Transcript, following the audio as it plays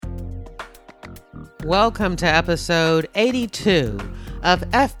Welcome to episode 82 of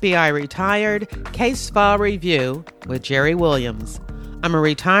FBI Retired Case File Review with Jerry Williams. I'm a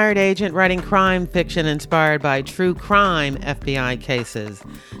retired agent writing crime fiction inspired by true crime FBI cases.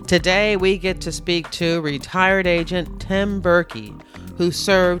 Today we get to speak to retired agent Tym Burkey, who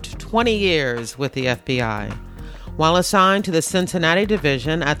served 20 years with the FBI. While assigned to the Cincinnati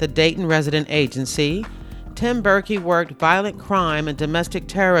Division at the Dayton Resident Agency, Tym Burkey worked violent crime and domestic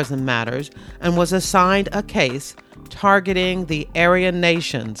terrorism matters and was assigned a case targeting the Aryan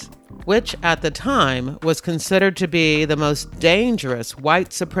Nations, which at the time was considered to be the most dangerous white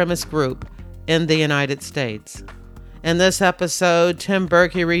supremacist group in the United States. In this episode, Tym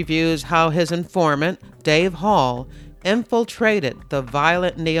Burkey reviews how his informant, Dave Hall, infiltrated the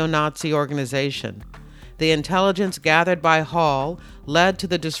violent neo-Nazi organization. The intelligence gathered by Hall led to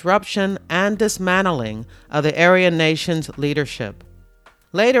the disruption and dismantling of the Aryan Nations leadership.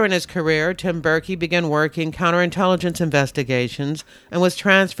 Later in his career, Tym Burkey began working counterintelligence investigations and was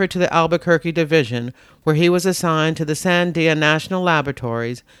transferred to the Albuquerque Division, where he was assigned to the Sandia National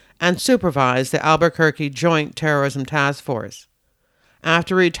Laboratories and supervised the Albuquerque Joint Terrorism Task Force.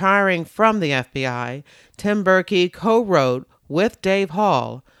 After retiring from the FBI, Tym Burkey co-wrote with Dave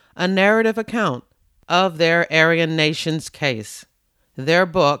Hall a narrative account of their Aryan Nations case. Their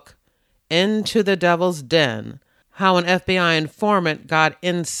book, Into the Devil's Den, How an FBI Informant Got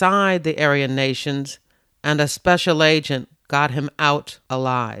Inside the Aryan Nations and a Special Agent Got Him Out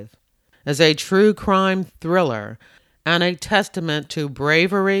Alive, is a true crime thriller and a testament to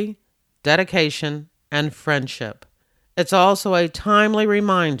bravery, dedication, and friendship. It's also a timely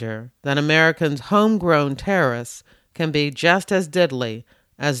reminder that Americans' homegrown terrorists can be just as deadly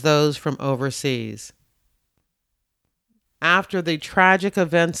as those from overseas. After the tragic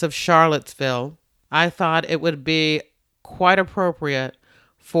events of Charlottesville, I thought it would be quite appropriate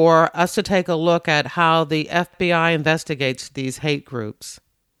for us to take a look at how the FBI investigates these hate groups.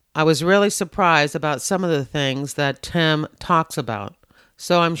 I was really surprised about some of the things that Tym talks about,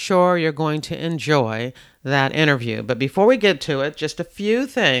 so I'm sure you're going to enjoy that interview. But before we get to it, just a few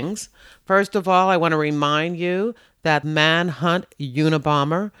things. First of all, I want to remind you that Manhunt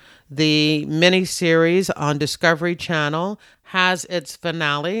Unabomber, the miniseries on Discovery Channel, has its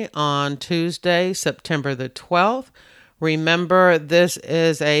finale on Tuesday, September the 12th. Remember, this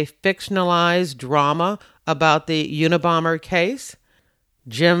is a fictionalized drama about the Unabomber case.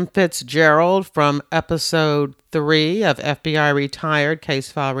 Jim Fitzgerald from episode 3 of FBI Retired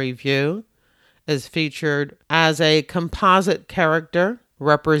Case File Review is featured as a composite character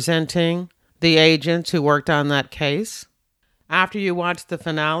representing the agents who worked on that case. After you watch the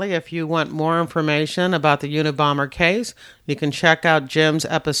finale, if you want more information about the Unabomber case, you can check out Jim's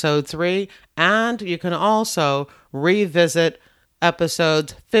episode 3, and you can also revisit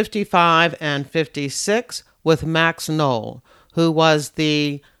episodes 55 and 56 with Max Knoll, who was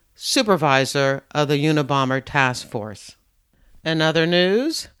the supervisor of the Unabomber task force. In other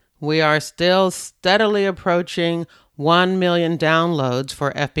news, we are still steadily approaching 1 million downloads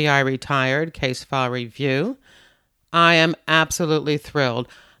for FBI Retired Case File Review. I am absolutely thrilled.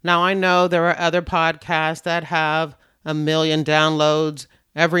 Now, I know there are other podcasts that have 1 million downloads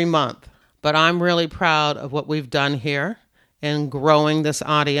every month, but I'm really proud of what we've done here in growing this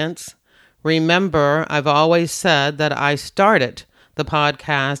audience. Remember, I've always said that I started the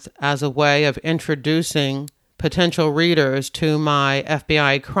podcast as a way of introducing potential readers to my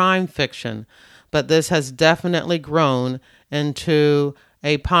FBI crime fiction, but this has definitely grown into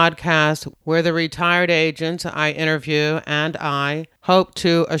a podcast where the retired agents I interview and I hope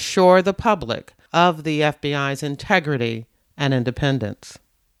to assure the public of the FBI's integrity and independence.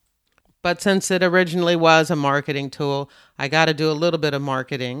 But since it originally was a marketing tool, I got to do a little bit of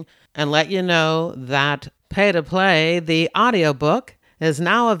marketing and let you know that Pay to Play, the audiobook, is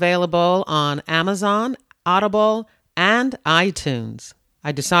now available on Amazon, Audible, and iTunes.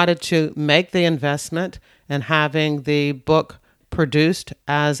 I decided to make the investment in having the book produced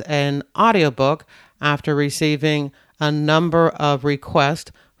as an audiobook after receiving a number of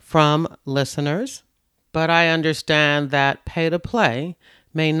requests from listeners. But I understand that Pay to Play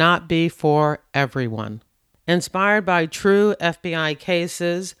may not be for everyone. Inspired by true FBI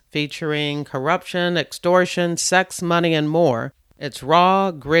cases featuring corruption, extortion, sex, money, and more, it's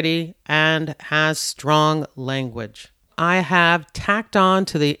raw, gritty, and has strong language. I have tacked on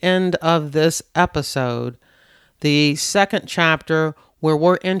to the end of this episode the second chapter where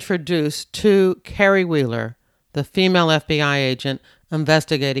we're introduced to Carrie Wheeler, the female FBI agent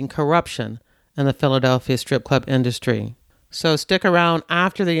investigating corruption in the Philadelphia strip club industry. So stick around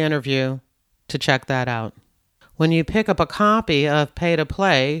after the interview to check that out. When you pick up a copy of Pay to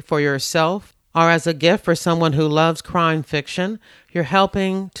Play for yourself or as a gift for someone who loves crime fiction, you're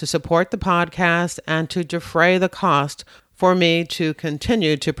helping to support the podcast and to defray the cost for me to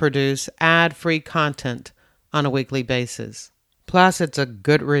continue to produce ad-free content on a weekly basis. Plus, it's a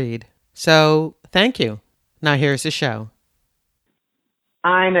good read. So, thank you. Now here's the show.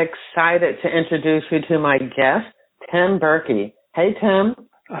 I'm excited to introduce you to my guest, Tym Burkey. Hey, Tim.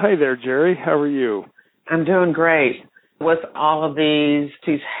 Hi there, Jerry. How are you? I'm doing great. With all of these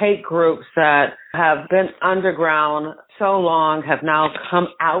hate groups that have been underground so long, have now come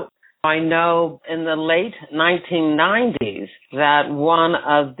out. I know in the late 1990s that one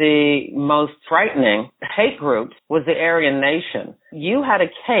of the most frightening hate groups was the Aryan Nation. You had a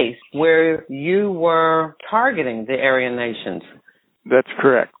case where you were targeting the Aryan Nations. That's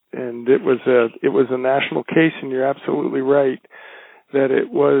correct. And it was a national case, and you're absolutely right that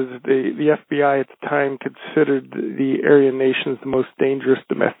it was the FBI at the time considered the Aryan Nations the most dangerous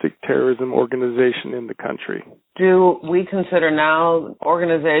domestic terrorism organization in the country. Do we consider now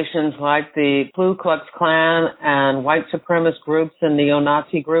organizations like the Ku Klux Klan and white supremacist groups and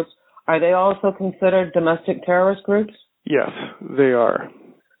neo-Nazi groups, are they also considered domestic terrorist groups? Yes, they are.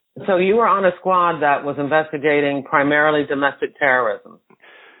 So you were on a squad that was investigating primarily domestic terrorism.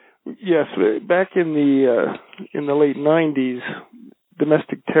 Yes, back in the late 90s,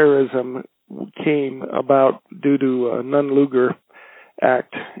 domestic terrorism came about due to a Nunn-Lugar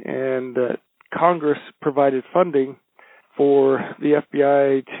Act, and Congress provided funding for the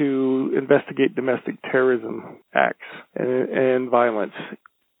FBI to investigate domestic terrorism acts and violence.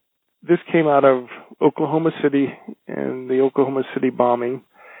 This came out of Oklahoma City and the Oklahoma City bombing.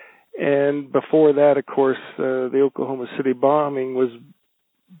 And before that, of course, the Oklahoma City bombing was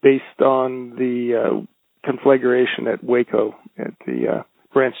based on the conflagration at Waco at the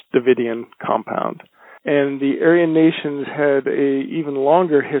Branch Davidian compound. And the Aryan Nations had a even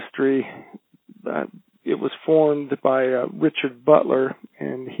longer history. It was formed by Richard Butler,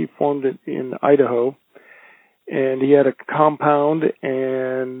 and he formed it in Idaho. And he had a compound,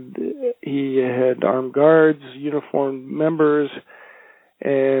 and he had armed guards, uniformed members,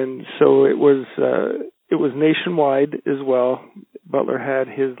 and so it was nationwide as well. Butler had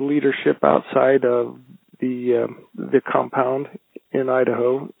his leadership outside of the compound in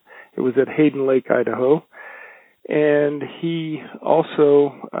Idaho. It was at Hayden Lake, Idaho. And he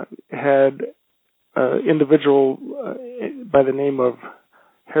also had an individual by the name of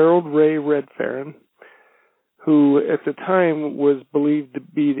Harold Ray Redfarron, who at the time was believed to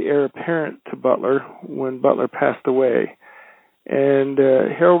be the heir apparent to Butler when Butler passed away. And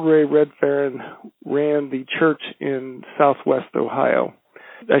Harold Ray Redfarron ran the church in southwest Ohio.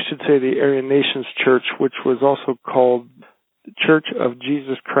 I should say the Aryan Nations Church, which was also called the Church of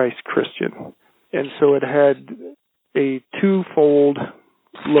Jesus Christ Christian. And so it had a twofold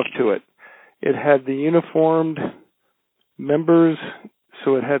look to it. It had the uniformed members,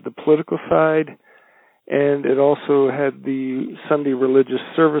 so it had the political side, and it also had the Sunday religious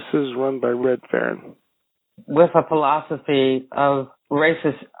services run by Redfarron. With a philosophy of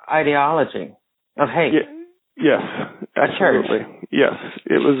racist ideology, of hate. Yes, absolutely. Yes,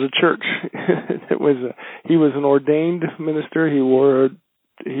 it was a church. He was an ordained minister. He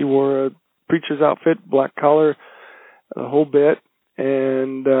wore a preacher's outfit, black collar, the whole bit,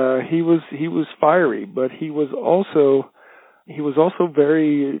 and he was fiery, but he was also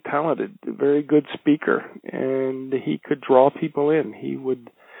very talented, very good speaker, and he could draw people in.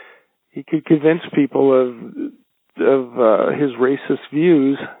 He could convince people of his racist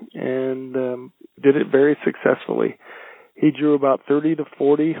views, and did it very successfully. He drew about 30 to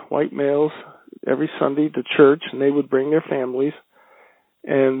 40 white males every Sunday to church, and they would bring their families.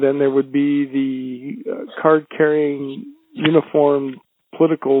 And then there would be the card-carrying, uniformed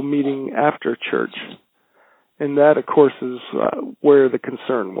political meeting after church. And that, of course, is where the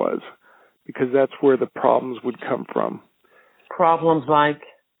concern was, because that's where the problems would come from. Problems like?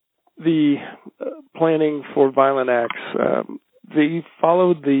 The planning for violent acts. They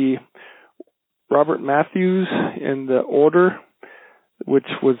followed the Robert Matthews and the Order, which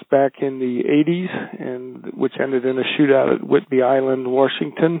was back in the 80s, and which ended in a shootout at Whidbey Island,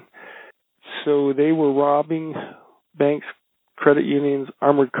 Washington. So they were robbing banks, credit unions,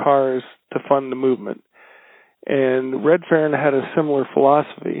 armored cars to fund the movement. And Redfarron had a similar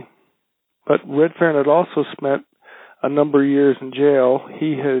philosophy, but Redfarron had also spent a number of years in jail.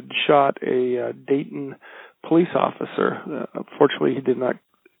 He had shot a Dayton police officer. Unfortunately, he did not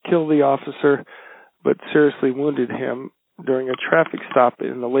kill the officer, but seriously wounded him during a traffic stop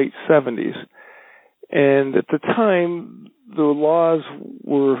in the late 70s. And at the time, the laws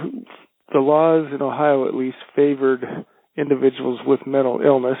in Ohio at least favored individuals with mental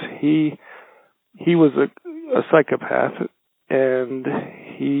illness. He he was a psychopath, and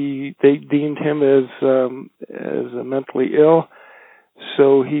they deemed him as mentally ill.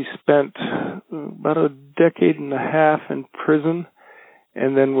 So he spent about a decade and a half in prison,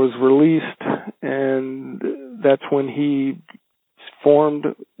 and then was released, and that's when he formed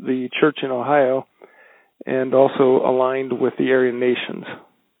the church in Ohio and also aligned with the Aryan Nations.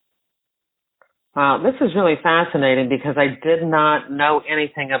 Wow, this is really fascinating because I did not know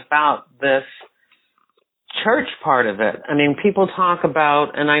anything about this church part of it. I mean, people talk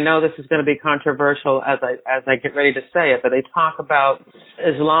about, and I know this is going to be controversial as I get ready to say it, but they talk about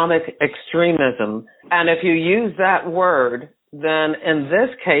Islamic extremism. And if you use that word, then in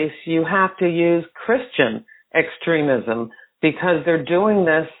this case, you have to use Christian extremism because they're doing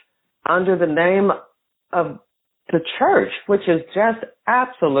this under the name of the church, which is just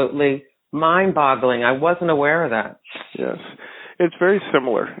absolutely mind-boggling. I wasn't aware of that. Yes. It's very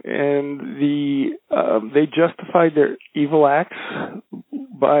similar, and they justified their evil acts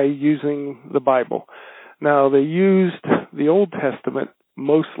by using the Bible. Now, they used the Old Testament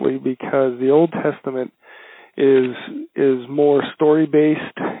mostly because the Old Testament is more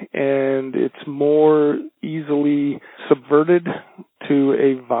story-based, and it's more easily subverted to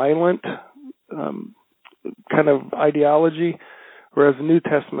a violent kind of ideology, whereas the New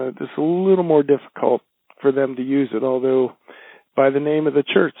Testament is a little more difficult for them to use it, although by the name of the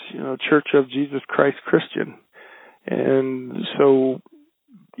church, Church of Jesus Christ Christian. And so,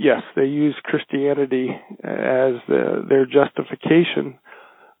 yes, they use Christianity as their justification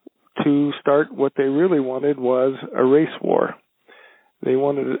to start what they really wanted was a race war. They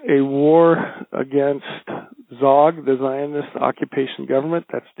wanted a war against Zog, the Zionist occupation government,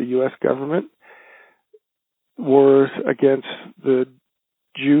 that's the U.S. government, wars against the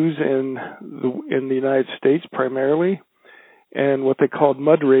Jews in the United States primarily, and what they called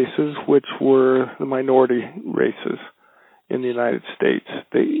mud races, which were the minority races in the United States.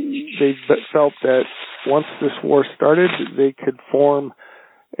 They felt that once this war started, they could form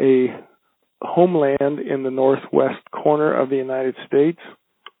a homeland in the northwest corner of the United States,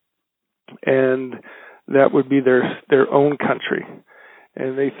 and that would be their own country.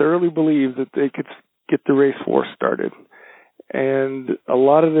 And they thoroughly believed that they could get the race war started. And a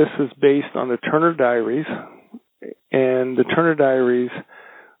lot of this is based on the Turner Diaries, and the Turner Diaries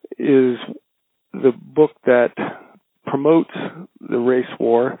is the book that promotes the race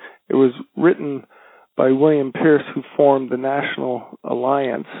war. It was written by William Pierce, who formed the National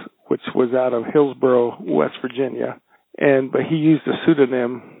Alliance, which was out of Hillsborough, West Virginia. But he used a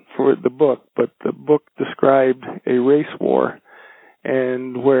pseudonym for the book, but the book described a race war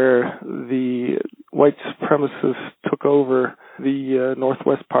and where the white supremacists took over the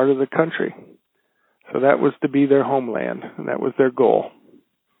northwest part of the country. So that was to be their homeland, and that was their goal.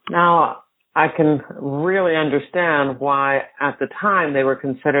 Now, I can really understand why at the time they were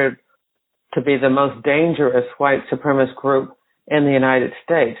considered to be the most dangerous white supremacist group in the United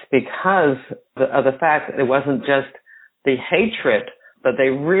States because of the fact that it wasn't just the hatred, but they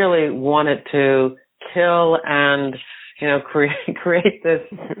really wanted to kill and create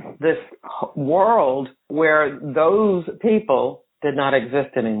this world where those people did not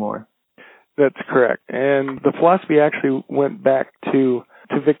exist anymore. That's correct. And the philosophy actually went back to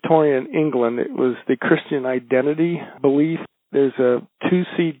Victorian England. It was the Christian identity belief. There's a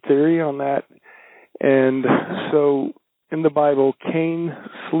two-seed theory on that. And so in the Bible, Cain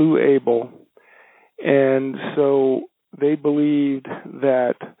slew Abel. And so they believed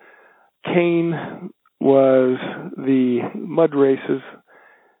that Cain was the mud races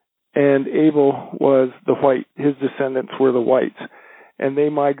and Abel was the white. His descendants were the whites. And they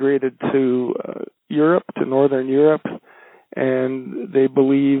migrated to Europe, to Northern Europe, and they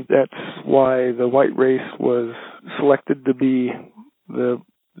believed that's why the white race was selected to be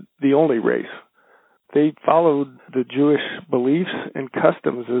the only race. They followed the Jewish beliefs and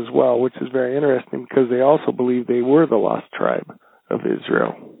customs as well, which is very interesting because they also believed they were the lost tribe of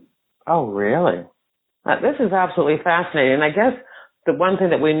Israel. Oh, really? This is absolutely fascinating. And I guess the one thing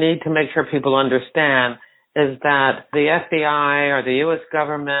that we need to make sure people understand is that the FBI or the U.S.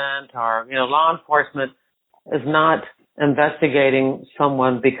 government or, law enforcement is not investigating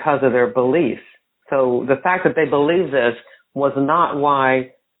someone because of their beliefs. So the fact that they believe this was not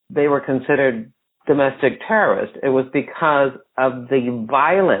why they were considered domestic terrorists. It was because of the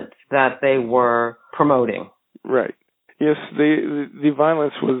violence that they were promoting. Right. Yes, the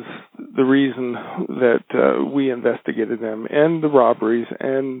violence was the reason that we investigated them, and the robberies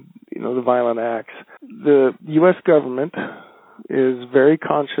and, the violent acts. The U.S. government is very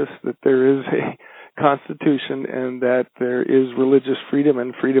conscious that there is a Constitution and that there is religious freedom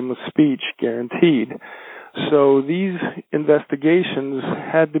and freedom of speech guaranteed. So these investigations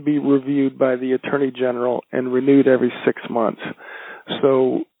had to be reviewed by the Attorney General and renewed every 6 months.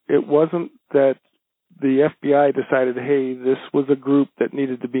 So it wasn't that the FBI decided, hey, this was a group that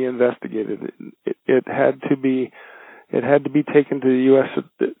needed to be investigated. It had to be taken to the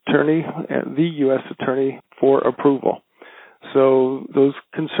U.S. Attorney for approval. So those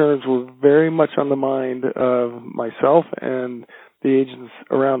concerns were very much on the mind of myself and the agents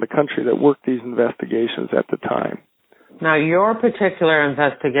around the country that worked these investigations at the time. Now, your particular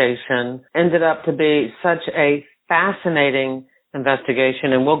investigation ended up to be such a fascinating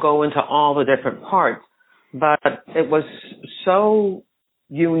investigation, and we'll go into all the different parts, but it was so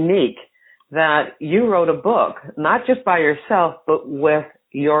unique that you wrote a book, not just by yourself, but with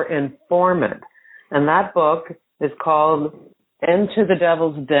your informant. And that book is called Into the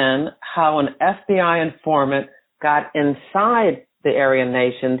Devil's Den, How an FBI Informant Got Inside the Aryan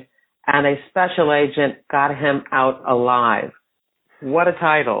Nations and a Special Agent Got Him Out Alive. What a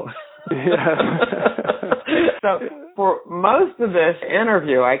title. Yeah. So for most of this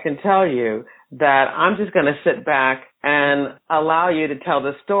interview, I can tell you that I'm just going to sit back and allow you to tell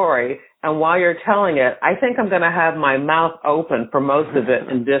the story. And while you're telling it, I think I'm going to have my mouth open for most of it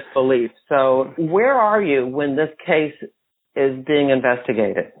in disbelief. So where are you when this case is being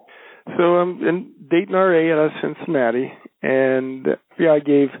investigated? So I'm in Dayton, RA, out of Cincinnati, and the FBI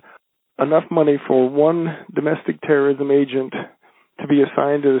gave enough money for one domestic terrorism agent to be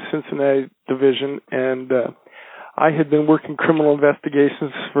assigned to the Cincinnati division, and I had been working criminal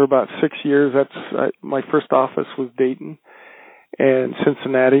investigations for about 6 years. That's my first office was Dayton and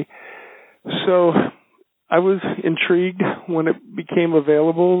Cincinnati. So I was intrigued when it became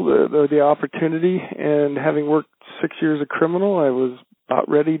available, the opportunity, and having worked 6 years of criminal, I was about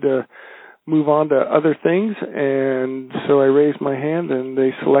ready to move on to other things, and so I raised my hand, and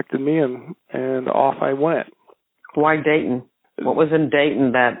they selected me, and off I went. Why Dayton? What was in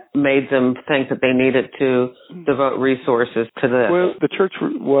Dayton that made them think that they needed to devote resources to this? Well, the church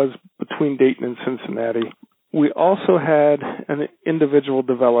was between Dayton and Cincinnati. We also had an individual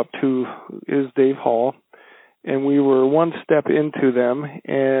developed who is Dave Hall, and we were one step into them,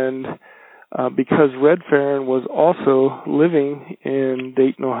 and because Red Farron was also living in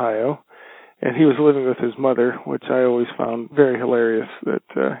Dayton, Ohio, and he was living with his mother, which I always found very hilarious, that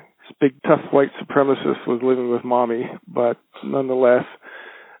this big, tough white supremacist was living with mommy, but nonetheless,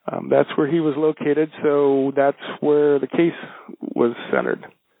 that's where he was located, so that's where the case was centered.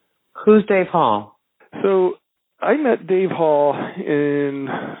 Who's Dave Hall? So I met Dave Hall in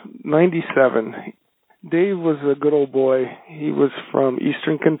 97. Dave was a good old boy. He was from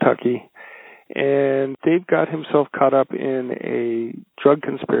eastern Kentucky, and Dave got himself caught up in a drug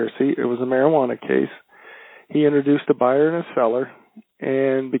conspiracy. It was a marijuana case. He introduced a buyer and a seller,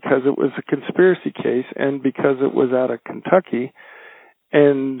 and because it was a conspiracy case and because it was out of Kentucky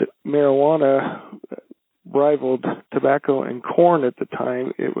and marijuana rivaled tobacco and corn at the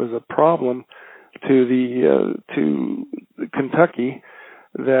time, it was a problem to Kentucky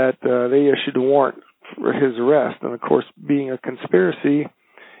that they issued a warrant for his arrest. And of course, being a conspiracy,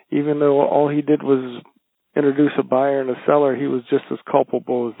 even though all he did was introduce a buyer and a seller, he was just as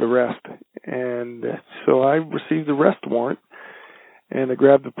culpable as the rest. And so I received the arrest warrant, and I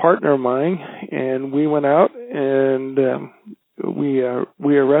grabbed a partner of mine, and we went out and we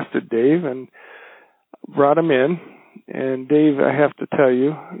arrested Dave and brought him in. And Dave, I have to tell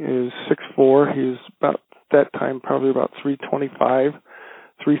you, is 6'4". He was about that time probably about 325,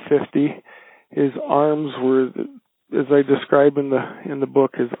 350. His arms were, as I describe in the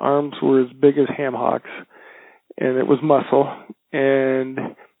book, his arms were as big as ham hocks, and it was muscle.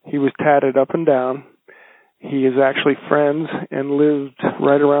 And he was tatted up and down. He is actually friends and lived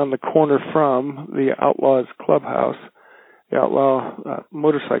right around the corner from the Outlaws Clubhouse, the Outlaw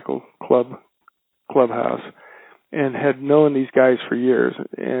Motorcycle Clubhouse, and had known these guys for years.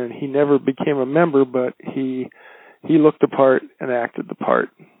 And he never became a member, but he looked the part and acted the part.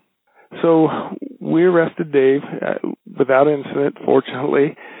 So we arrested Dave without incident,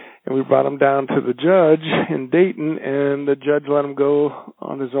 fortunately, and we brought him down to the judge in Dayton, and the judge let him go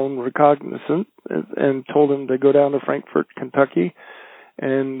on his own recognizance and told him to go down to Frankfort, Kentucky,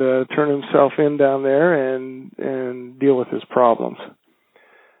 and turn himself in down there and deal with his problems.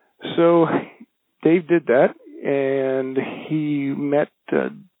 So Dave did that, and he met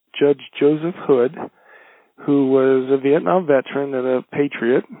Judge Joseph Hood, who was a Vietnam veteran and a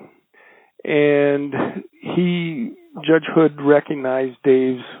patriot, and Judge Hood recognized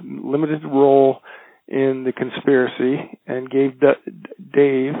Dave's limited role in the conspiracy and gave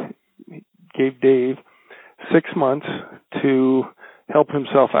gave Dave 6 months to help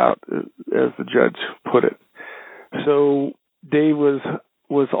himself out, as the judge put it. So Dave was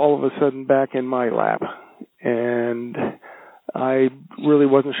all of a sudden back in my lap, and I really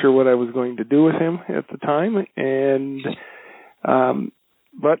wasn't sure what I was going to do with him at the time, and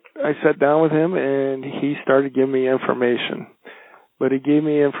but I sat down with him, and he started giving me information. But he gave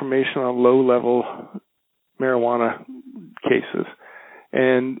me information on low-level marijuana cases.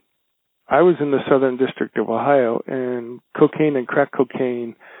 And I was in the Southern District of Ohio, and cocaine and crack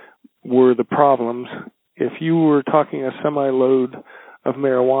cocaine were the problems. If you were talking a semi-load of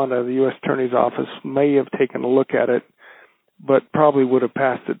marijuana, the U.S. Attorney's Office may have taken a look at it, but probably would have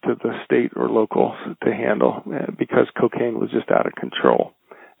passed it to the state or local to handle, because cocaine was just out of control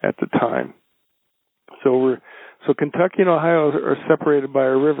at the time. So Kentucky and Ohio are separated by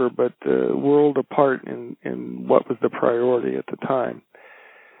a river, but world apart in what was the priority at the time.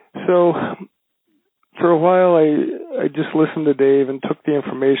 So for a while, I just listened to Dave and took the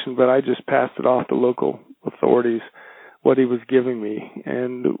information, but I just passed it off to local authorities, what he was giving me.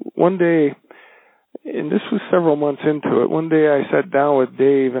 And one day, and this was several months into it, one day I sat down with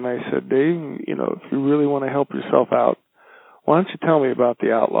Dave and I said, Dave, if you really want to help yourself out, why don't you tell me about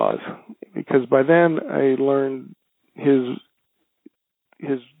the Outlaws? Because by then I learned Dave's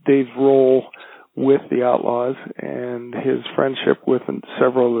role with the Outlaws and his friendship with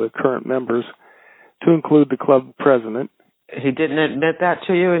several of the current members, to include the club president. He didn't admit that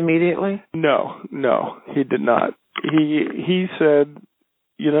to you immediately? No, he did not. He said,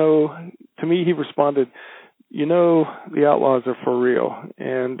 to me he responded, the Outlaws are for real.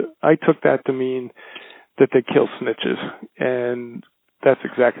 And I took that to mean that they kill snitches, and that's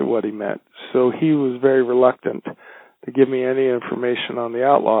exactly what he meant. So he was very reluctant to give me any information on the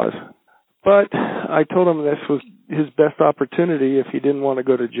Outlaws. But I told him this was his best opportunity if he didn't want to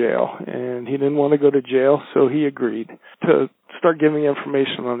go to jail. And he didn't want to go to jail, so he agreed to start giving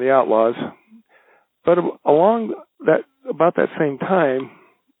information on the Outlaws. But about that same time,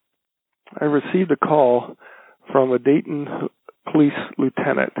 I received a call from a Dayton police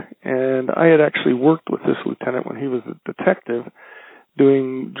lieutenant. And I had actually worked with this lieutenant when he was a detective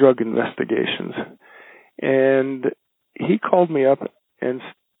doing drug investigations. And he called me up and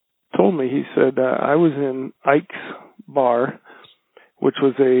told me, he said, I was in Ike's bar, which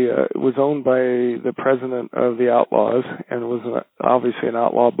was owned by the president of the Outlaws, and was obviously an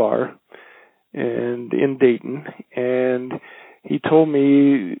outlaw bar, and in Dayton. And he told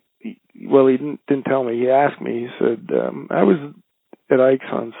me, well, he didn't tell me, he asked me, he said, I was at Ike's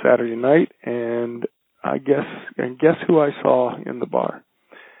on Saturday night, and guess who I saw in the bar?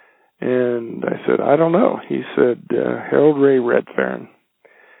 And I said, I don't know. He said, Harold Ray Redfern.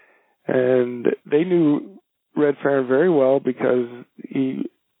 And they knew Redfern very well because he,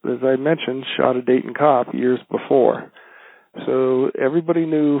 as I mentioned, shot a Dayton cop years before. So everybody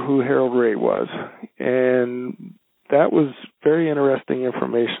knew who Harold Ray was. And that was very interesting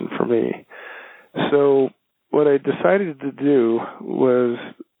information for me. So what I decided to do was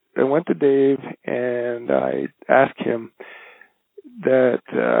I went to Dave and I asked him that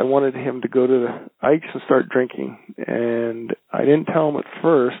I wanted him to go to the Ike's and start drinking. And I didn't tell him at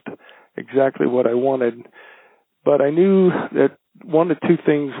first exactly what I wanted, but I knew that one of two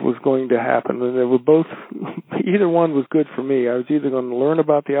things was going to happen, and they were both, either one was good for me. I was either going to learn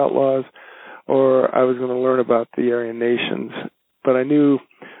about the Outlaws or I was going to learn about the Aryan Nations. But I knew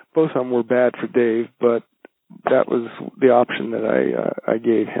both of them were bad for Dave, but that was the option that I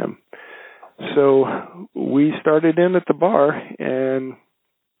gave him. So we started in at the bar, and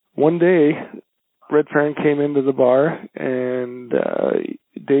one day Redfern came into the bar, and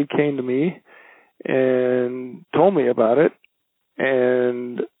Dave came to me and told me about it.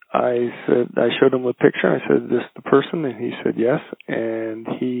 And I showed him a picture. I said, "This the person?" And he said, "Yes." And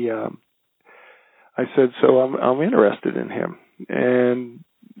I said, "So I'm interested in him. And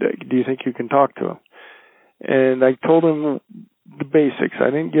do you think you can talk to him?" And I told him the basics. I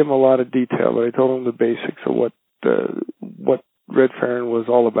didn't give him a lot of detail, but I told him the basics of what Redfern was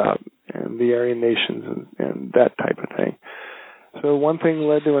all about, and the Aryan Nations and that type of thing. So one thing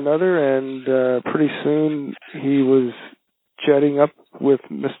led to another, and pretty soon he was chatting up with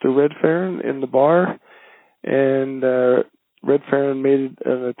Mr. Redfern in the bar, and Redfern made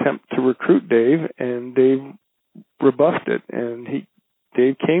an attempt to recruit Dave, and Dave rebuffed it. And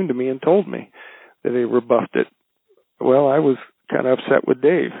Dave came to me and told me that he rebuffed it. Well, I was kind of upset with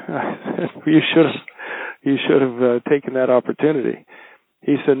Dave. I said, you should have taken that opportunity.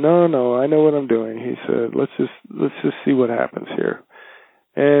 He said, no, I know what I'm doing. He said, let's just see what happens here.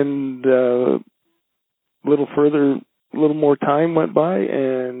 And a little further a little more time went by,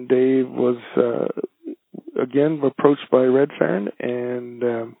 and Dave was again approached by Red Farron, and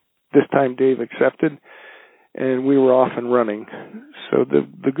this time Dave accepted, and we were off and running. So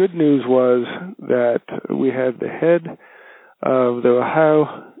the good news was that we had the head of the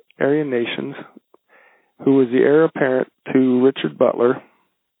Ohio Aryan Nations, who was the heir apparent to Richard Butler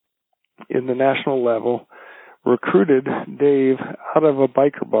in the national level, recruited Dave out of a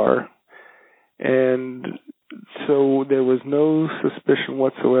biker bar, and so there was no suspicion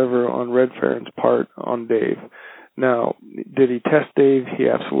whatsoever on Red Farron's part on Dave. Now, did he test Dave? He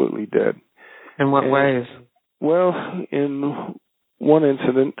absolutely did. In what ways? Well, in one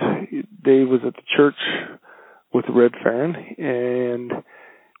incident, Dave was at the church with Red Farron, and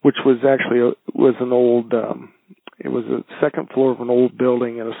which was actually was an old. It was a second floor of an old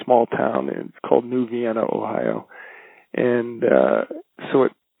building in a small town. It's called New Vienna, Ohio, and so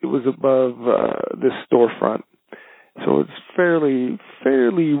it was above this storefront. So it's fairly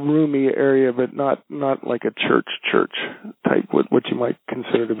roomy area, but not like a church type, what you might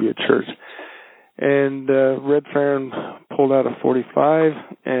consider to be a church. And Red Farron pulled out a .45,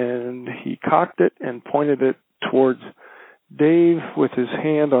 and he cocked it and pointed it towards Dave with his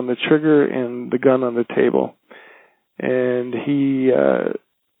hand on the trigger and the gun on the table. And he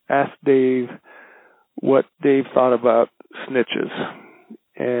asked Dave what Dave thought about snitches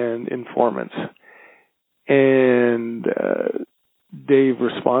and informants. And Dave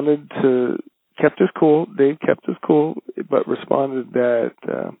kept his cool, but responded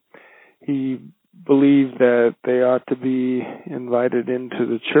that he believed that they ought to be invited into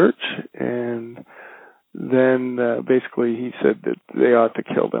the church, and then basically he said that they ought to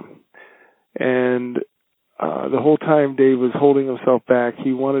kill them. And the whole time Dave was holding himself back.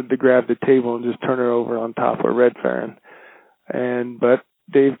 He wanted to grab the table and just turn it over on top of Red Farron. But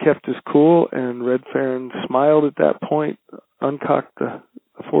Dave kept his cool, and Red Farron smiled at that point, uncocked the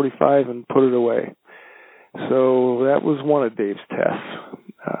 .45 and put it away. So that was one of Dave's tests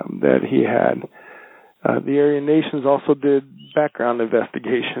that he had. The Aryan Nations also did background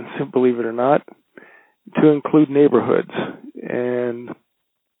investigations, believe it or not, to include neighborhoods. And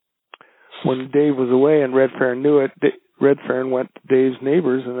when Dave was away and Red Farron knew it, Red Farron went to Dave's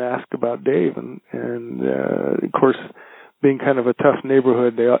neighbors and asked about Dave. And of course, being kind of a tough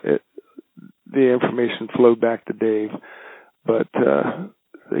neighborhood, the information flowed back to Dave. But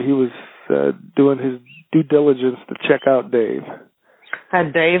he was doing his due diligence to check out Dave.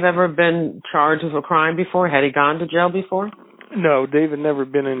 Had Dave ever been charged with a crime before? Had he gone to jail before? No, Dave had never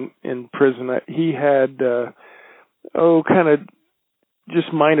been in prison. He had, kind of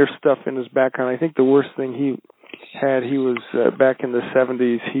just minor stuff in his background. I think the worst thing he was back in the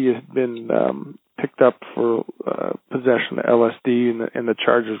 70s, he had been picked up for possession of LSD, and the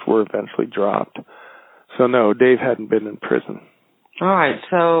charges were eventually dropped. So no, Dave hadn't been in prison. All right,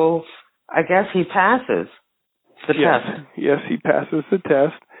 so I guess he passes the test. Yes, he passes the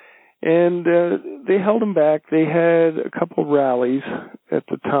test. And they held him back. They had a couple rallies at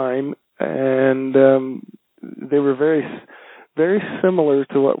the time, and they were very, very similar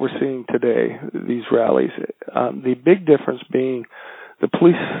to what we're seeing today, these rallies. The big difference being the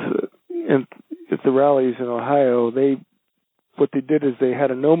police at the rallies in Ohio, what they did is they had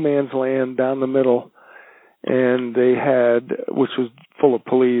a no man's land down the middle, and they had, which was full of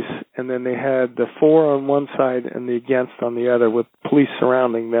police, and then they had the for on one side and the against on the other, with police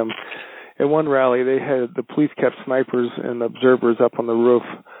surrounding them. At one rally, the police kept snipers and observers up on the roof,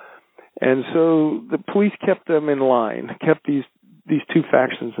 and so the police kept them in line, kept these two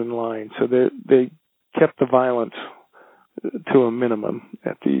factions in line, so they kept the violence to a minimum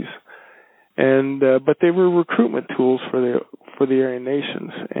at these. And but they were recruitment tools for the Aryan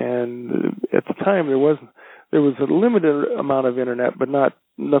Nations, and at the time there was a limited amount of internet, but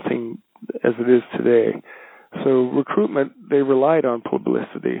nothing as it is today. So recruitment, they relied on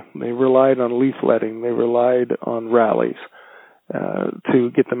publicity, they relied on leafletting, they relied on rallies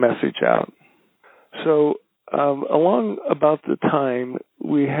to get the message out. So along about the time,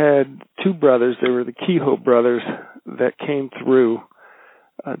 we had two brothers. They were the Kehoe brothers that came through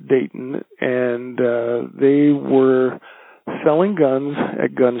Dayton, and they were selling guns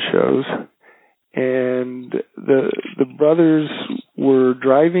at gun shows, and the brothers were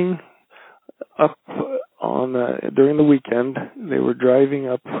driving up during the weekend. They were driving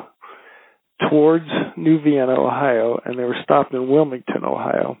up towards New Vienna, Ohio, and they were stopped in Wilmington,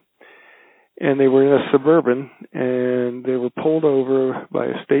 Ohio. And they were in a Suburban, and they were pulled over by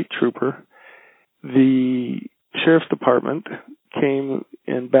a state trooper. The sheriff's department came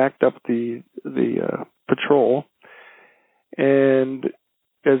and backed up the patrol, and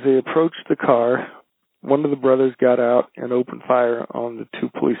as they approached the car, one of the brothers got out and opened fire on the two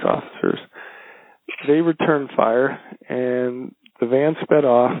police officers. They returned fire, and the van sped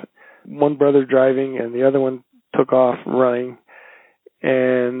off, one brother driving and the other one took off running.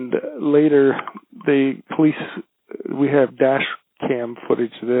 And later, we have dash cam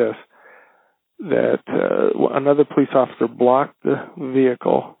footage of this, that another police officer blocked the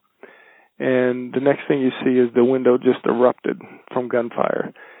vehicle, and the next thing you see is the window just erupted from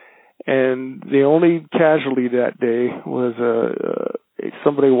gunfire. And the only casualty that day was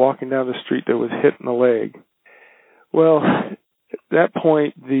somebody walking down the street that was hit in the leg. Well, at that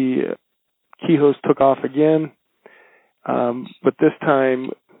point, the Kehoes took off again, but this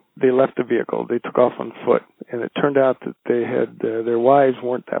time they left the vehicle. They took off on foot, and it turned out that they had their wives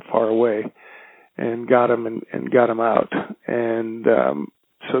weren't that far away, and got them and got them out. And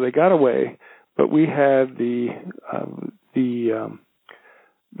so they got away, but we had the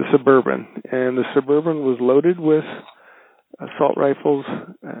Suburban, and the Suburban was loaded with assault rifles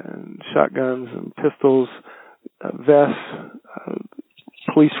and shotguns and pistols, vests,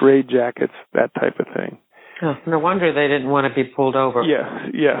 police raid jackets, that type of thing. Oh, no wonder they didn't want to be pulled over.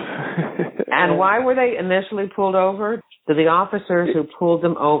 Yes. And why were they initially pulled over? Did the officers who pulled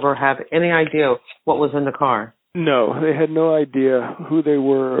them over have any idea what was in the car? No, they had no idea who they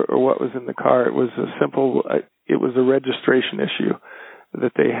were or what was in the car. It was a registration issue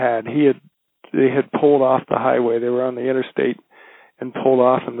that they had. They had pulled off the highway. They were on the interstate and pulled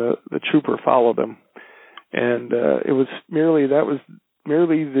off, and the trooper followed them. And it was merely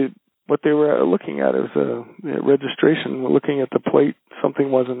what they were looking at. It was a registration. Looking at the plate,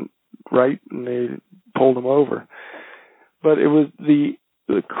 something wasn't right, and they pulled them over. But it was the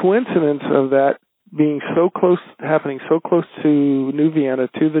coincidence of that being happening so close to New Vienna,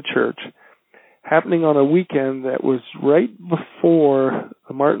 to the church, happening on a weekend that was right before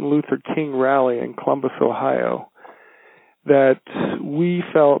the Martin Luther King rally in Columbus, Ohio, that we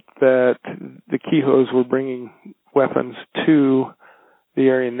felt that the Kehoes were bringing weapons to the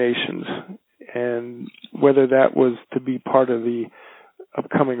Aryan Nations, and whether that was to be part of the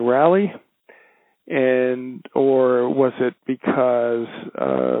upcoming rally, or was it because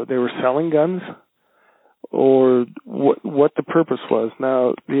they were selling guns, or what the purpose was.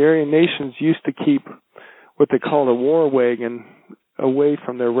 Now, the Aryan Nations used to keep what they called a war wagon away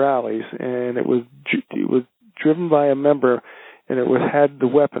from their rallies, and it was driven by a member, and it had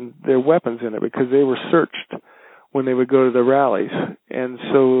their weapons in it, because they were searched when they would go to the rallies. And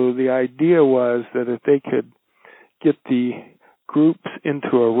so the idea was that if they could get the groups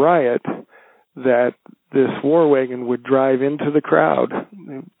into a riot, that this war wagon would drive into the crowd,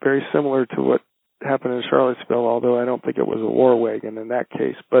 very similar to what happened in Charlottesville, although I don't think it was a war wagon in that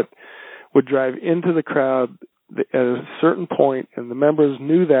case, but would drive into the crowd at a certain point, and the members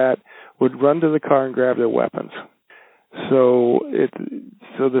knew that, would run to the car and grab their weapons. So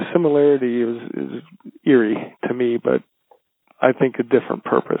the similarity is eerie to me, but I think a different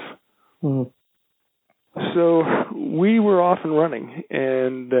purpose. Mm-hmm. So we were off and running,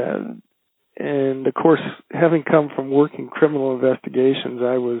 and of course, having come from working criminal investigations,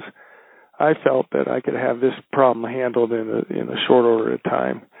 I felt that I could have this problem handled in a short order of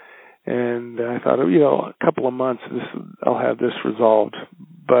time. And I thought, a couple of months, I'll have this resolved.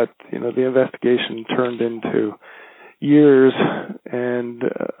 But, the investigation turned into years and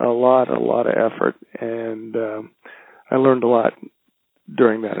a lot of effort. And I learned a lot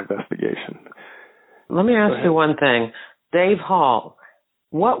during that investigation. Let me ask you one thing. Dave Hall,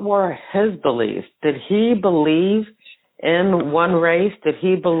 what were his beliefs? Did he believe in one race? Did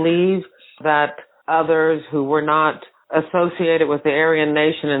he believe that others who were not associated with the Aryan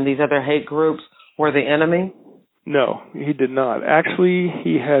Nation and these other hate groups were the enemy? No, he did not. Actually,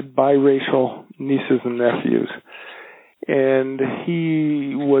 he had biracial nieces and nephews, and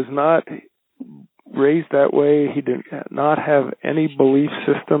he was not raised that way. He did not have any belief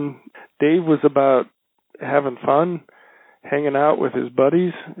system. Dave was about having fun, hanging out with his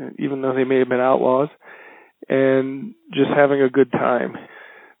buddies, even though they may have been outlaws, and just having a good time.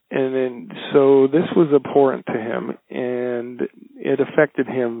 And then, so this was abhorrent to him, and it affected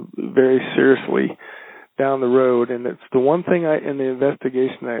him very seriously down the road. And it's the one thing in the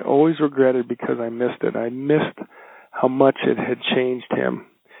investigation I always regretted, because I missed it. I missed how much it had changed him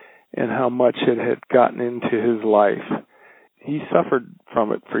and how much it had gotten into his life. He suffered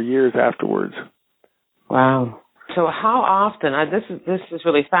from it for years afterwards. Wow. So how often, this is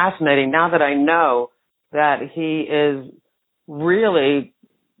really fascinating, now that I know that he is really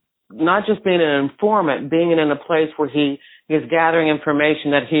not just being an informant, being in a place where he is gathering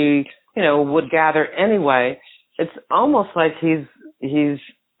information that he, would gather anyway. It's almost like he's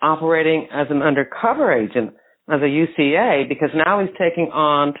operating as an undercover agent of the UCA, because now he's taking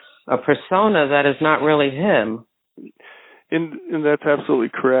on a persona that is not really him. And that's absolutely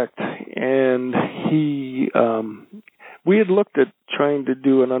correct. And we had looked at trying to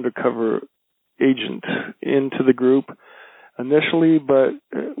do an undercover agent into the group initially, but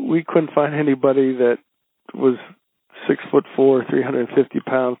we couldn't find anybody that was 6'4", 350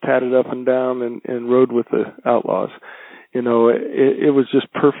 pounds, tatted up and down, and rode with the outlaws. You know, it was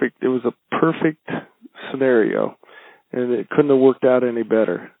just perfect. It was a perfect scenario, and it couldn't have worked out any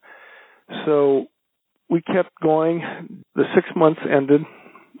better. So we kept going. The 6 months ended,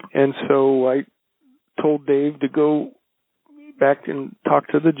 and so I told Dave to go back and talk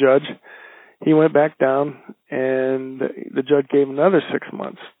to the judge. He went back down, and the judge gave him another 6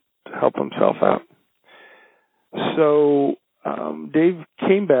 months to help himself out. So Dave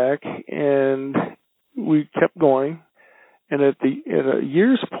came back, and we kept going. And at a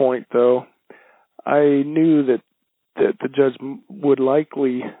year's point, though, I knew that the judge would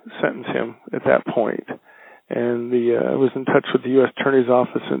likely sentence him at that point. And I was in touch with the U.S. Attorney's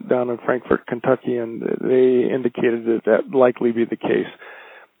Office down in Frankfort, Kentucky, and they indicated that likely be the case.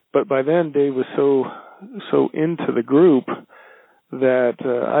 But by then, Dave was so into the group that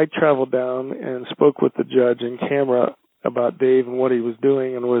I traveled down and spoke with the judge in camera about Dave and what he was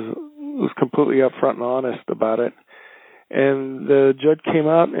doing, and was completely upfront and honest about it. And the judge came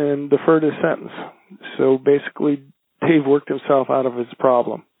out and deferred his sentence. So basically, Dave worked himself out of his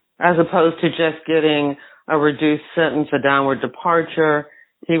problem. As opposed to just getting a reduced sentence, a downward departure,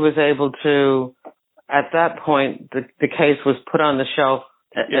 he was able to, at that point, the case was put on the shelf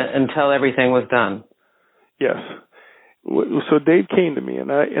until everything was done. Yes. So Dave came to me,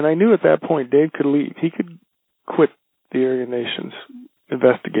 and I knew at that point Dave could leave. He could quit the Aryan Nations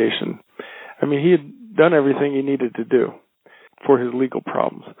investigation. I mean, he had done everything he needed to do for his legal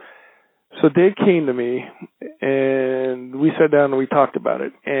problems. So Dave came to me, and we sat down and we talked about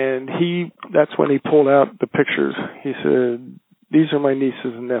it. And that's when he pulled out the pictures. He said, "These are my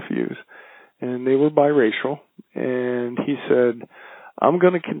nieces and nephews." And they were biracial. And he said, "I'm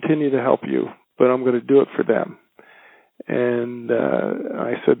going to continue to help you, but I'm going to do it for them." And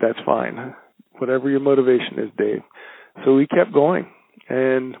I said, "That's fine. Whatever your motivation is, Dave." So we kept going.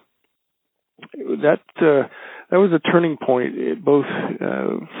 And that was a turning point, both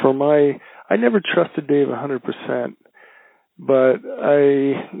I never trusted Dave 100%, but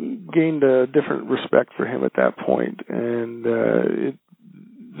I gained a different respect for him at that point, and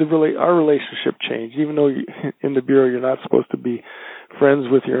our relationship changed. Even though in the Bureau you're not supposed to be friends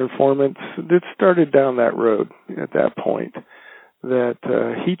with your informants, it started down that road at that point, that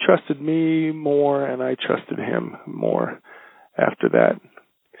he trusted me more and I trusted him more after that.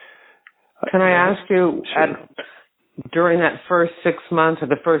 Can I ask you, sure. During that first 6 months or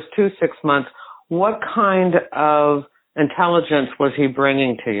the first 2 6 months, what kind of intelligence was he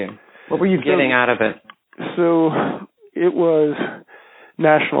bringing to you? What were you getting out of it? So it was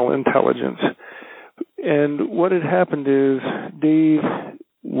national intelligence. And what had happened is Dave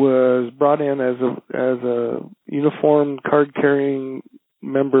was brought in as a uniformed, card-carrying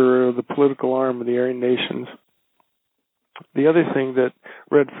member of the political arm of the Aryan Nations. The other thing that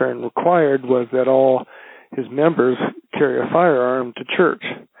Red Farron required was that all his members carry a firearm to church.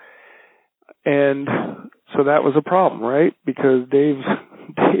 And so that was a problem, right? Because Dave's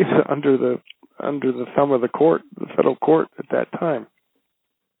under the thumb of the court, the federal court at that time.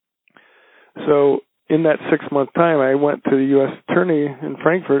 So in that 6 month time, I went to the U.S. Attorney in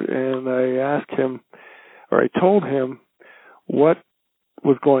Frankfurt and I told him what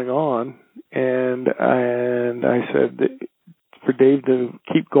was going on, and I said that for Dave to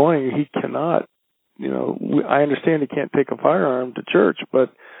keep going, he cannot. I understand he can't take a firearm to church,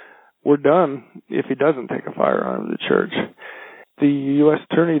 but we're done if he doesn't take a firearm to church. The U.S.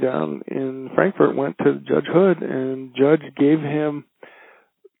 Attorney down in Frankfurt went to Judge Hood, and Judge gave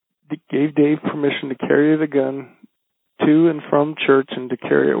Dave permission to carry the gun to and from church and to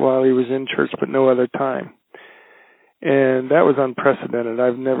carry it while he was in church, but no other time. And that was unprecedented.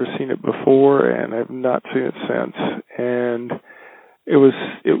 I've never seen it before, and I've not seen it since. And it was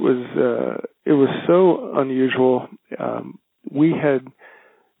so unusual.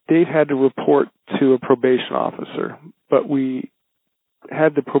 Dave had to report to a probation officer, but we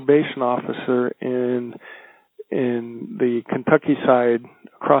had the probation officer in the Kentucky side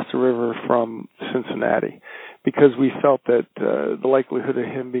across the river from Cincinnati, because we felt that the likelihood of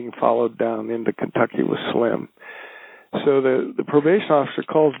him being followed down into Kentucky was slim. So the probation officer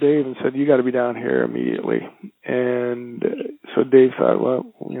calls Dave and said, "You got to be down here immediately." And so Dave thought, well,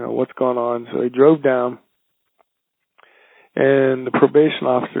 what's going on? So he drove down, And the probation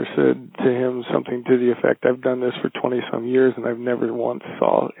officer said to him something to the effect, I've done this for 20-some years, and I've never once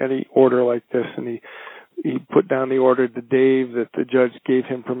saw any order like this. And he put down the order to Dave that the judge gave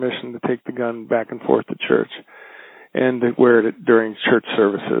him permission to take the gun back and forth to church and to wear it during church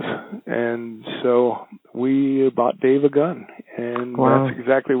services. And so we bought Dave a gun, and wow. That's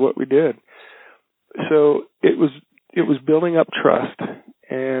exactly what we did. So it was building up trust,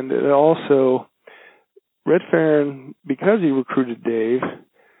 and it also, Red Farron, because he recruited Dave,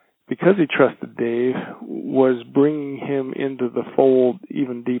 because he trusted Dave, was bringing him into the fold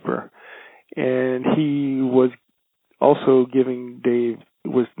even deeper. And he was also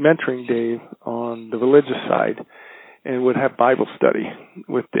was mentoring Dave on the religious side, and would have Bible study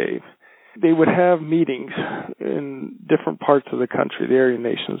with Dave. They would have meetings in different parts of the country. The Aryan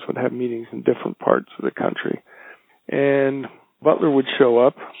Nations would have meetings in different parts of the country. And Butler would show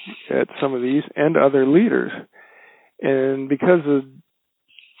up at some of these and other leaders. And because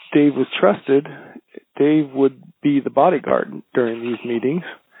Dave was trusted, Dave would be the bodyguard during these meetings.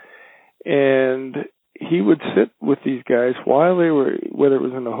 And he would sit with these guys while they were, whether it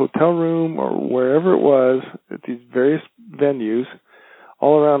was in a hotel room or wherever it was, at these various venues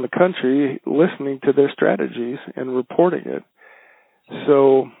all around the country, listening to their strategies and reporting it.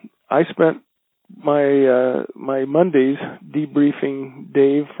 So I spent my Mondays debriefing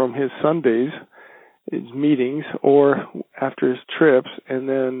Dave from his Sundays, his meetings, or after his trips, and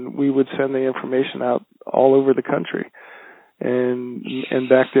then we would send the information out all over the country and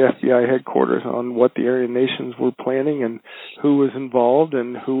back to FBI headquarters on what the Aryan Nations were planning and who was involved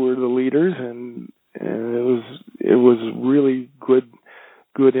and who were the leaders, and it was really good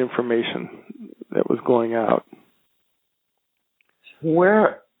information that was going out.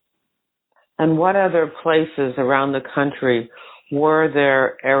 Where and what other places around the country were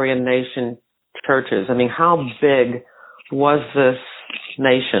there Aryan Nation churches? I mean, how big was this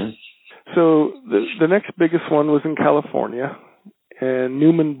nation? So the next biggest one was in California, and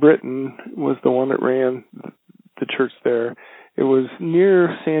Newman Britton was the one that ran the church there. It was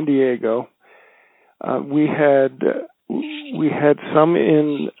near San Diego. We had some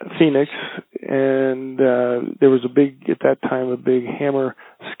in Phoenix, and there was at that time a big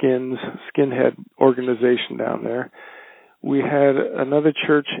skinhead organization down there. We had another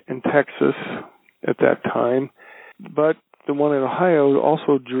church in Texas at that time, but the one in Ohio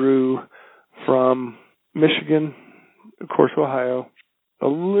also drew from Michigan, of course, Ohio, a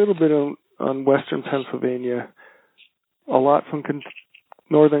little bit on western Pennsylvania, a lot from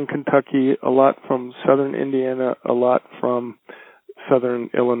northern Kentucky, a lot from southern Indiana, a lot from southern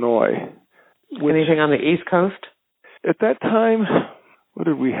Illinois. Anything on the East Coast? At that time, what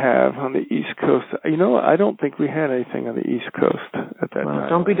did we have on the East Coast? I don't think we had anything on the East Coast at that time.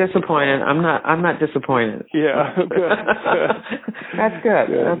 Don't be disappointed. I'm not disappointed. Yeah, good. That's good.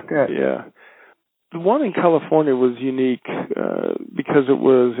 Yeah. That's good. Yeah. The one in California was unique because it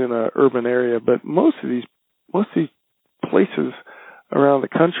was in an urban area, but most of these places around the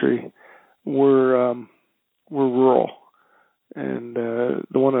country were rural, and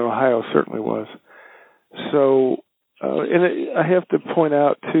the one in Ohio certainly was. So, and I have to point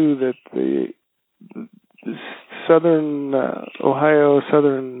out too that the southern Ohio,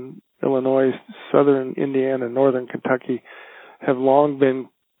 southern Illinois, southern Indiana, northern Kentucky have long been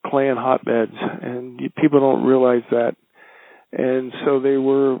Klan hotbeds, and people don't realize that. And so they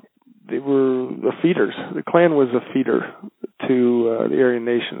were the feeders. The Klan was a feeder to the Aryan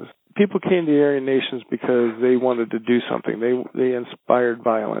Nations. People came to the Aryan Nations because they wanted to do something. They inspired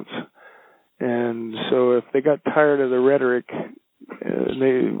violence. And so if they got tired of the rhetoric and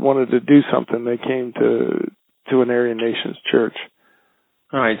they wanted to do something, they came to an Aryan Nations church.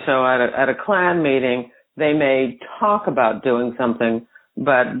 All right. So at a Klan meeting, they may talk about doing something,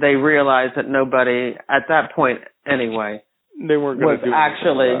 but they realized that nobody at that point anyway they weren't going to do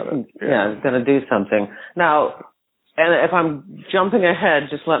actually going to do something. Now, and if I'm jumping ahead,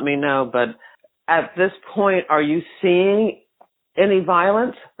 just let me know. But at this point, are you seeing any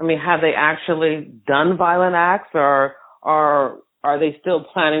violence? I mean, have they actually done violent acts, or are they still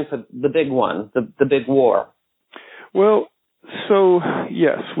planning for the big one, the big war? Well, so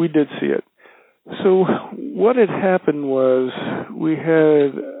yes, we did see it. So what had happened was we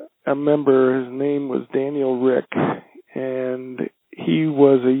had a member, his name was Daniel Rick, and he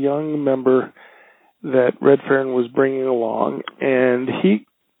was a young member that Red Farron was bringing along, and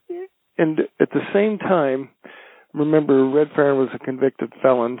at the same time, remember, Red Farron was a convicted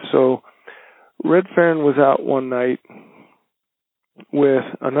felon, so Red Farron was out one night with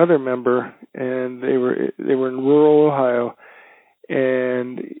another member, and they were in rural Ohio,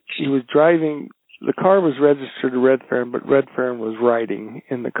 and he was driving the car was registered to Redfern, but Redfern was riding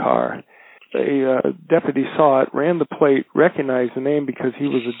in the car. A deputy saw it, ran the plate, recognized the name because he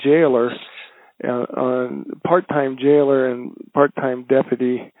was a jailer, part-time jailer and part-time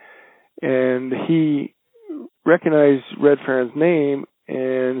deputy, and he recognized Redfern's name,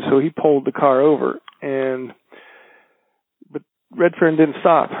 and so he pulled the car over. But Redfern didn't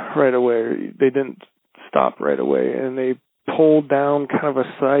stop right away. They didn't stop right away, and they pulled down kind of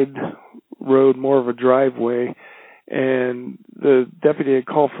a side road, more of a driveway, and the deputy had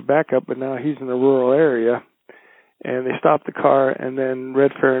called for backup, but now he's in a rural area, and they stopped the car, and then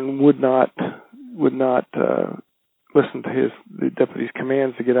Redfern would not listen to the deputy's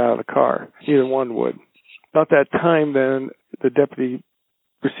commands to get out of the car. Neither one would. About that time, then, the deputy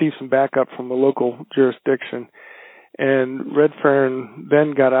received some backup from the local jurisdiction, and Redfern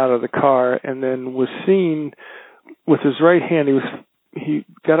then got out of the car and then was seen with his right hand. He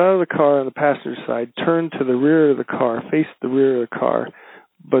got out of the car on the passenger side, turned to the rear of the car, faced the rear of the car,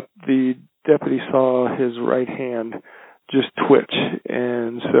 but the deputy saw his right hand just twitch,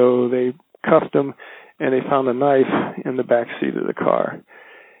 and so they cuffed him, and they found a knife in the back seat of the car,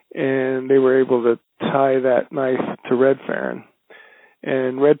 and they were able to tie that knife to Redfern,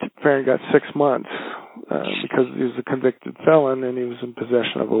 and Redfern got 6 months because he was a convicted felon and he was in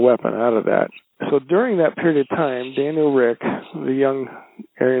possession of a weapon out of that. So during that period of time, Daniel Rick, the young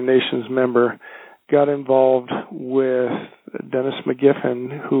Aryan Nations member, got involved with Dennis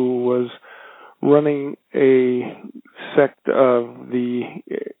McGiffin, who was running a sect of the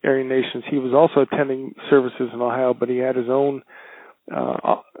Aryan Nations. He was also attending services in Ohio, but he had his own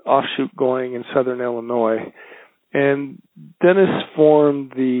offshoot going in southern Illinois. And Dennis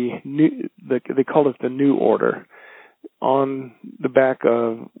formed they called it the New Order, on the back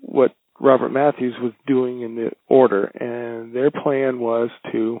of what Robert Matthews was doing in the order. And their plan was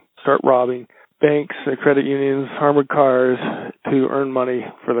to start robbing banks, credit unions, armored cars to earn money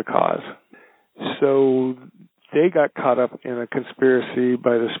for the cause. So they got caught up in a conspiracy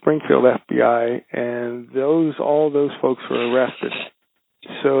by the Springfield FBI, and all those folks were arrested.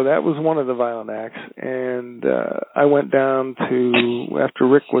 So that was one of the violent acts, and I went down after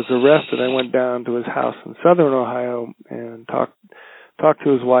Rick was arrested, I went down to his house in southern Ohio and talked to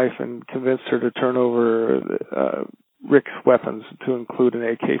his wife and convinced her to turn over Rick's weapons, to include an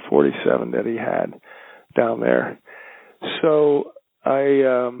AK-47 that he had down there. So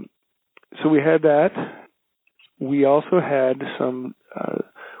we had that. We also had some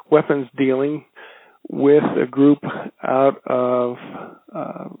weapons dealing with a group out of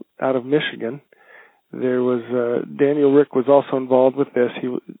Michigan. There was Daniel Rick was also involved with this.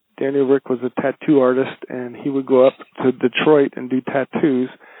 Daniel Rick was a tattoo artist, and he would go up to Detroit and do tattoos.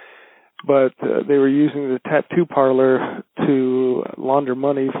 But they were using the tattoo parlor to launder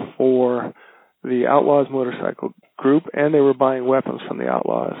money for the Outlaws motorcycle group, and they were buying weapons from the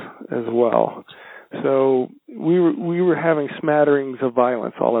Outlaws as well. So we were having smatterings of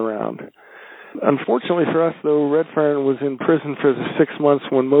violence all around. Unfortunately for us, though, Redfern was in prison for the 6 months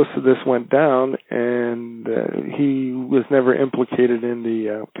when most of this went down, and he was never implicated in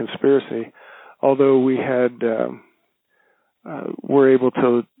the conspiracy, although we were able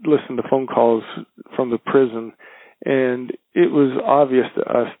to listen to phone calls from the prison, and it was obvious to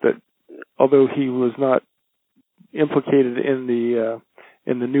us that although he was not implicated in the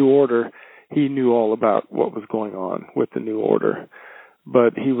New Order, he knew all about what was going on with the New Order,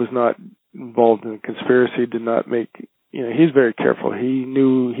 but he was not involved in the conspiracy, did not make, he's very careful. He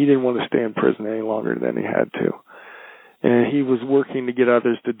knew he didn't want to stay in prison any longer than he had to. And he was working to get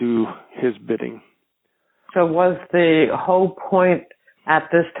others to do his bidding. So was the whole point at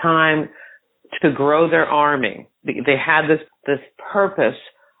this time to grow their army? They had this purpose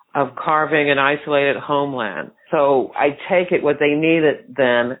of carving an isolated homeland. So I take it what they needed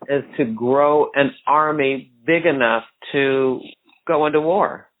then is to grow an army big enough to go into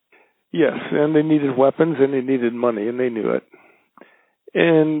war. Yes, and they needed weapons and they needed money, and they knew it.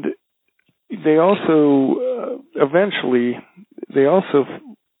 And they also, I'm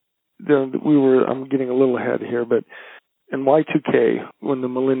getting a little ahead here, but in Y2K, when the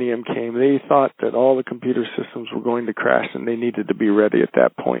millennium came, they thought that all the computer systems were going to crash and they needed to be ready at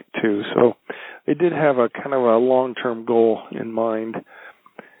that point too. So they did have a kind of a long-term goal in mind,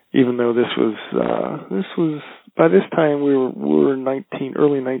 even though this was by this time we were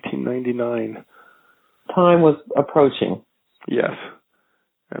early 1999. Time was approaching. Yes,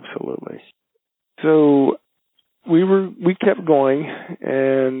 absolutely. So we kept going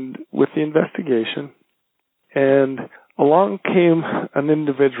and with the investigation, and along came an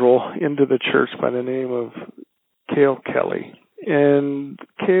individual into the church by the name of Cale Kelly. And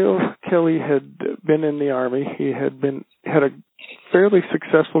Cale Kelly had been in the Army. He had a fairly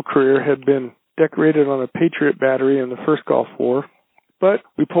successful career, had been decorated on a Patriot battery in the first Gulf War, but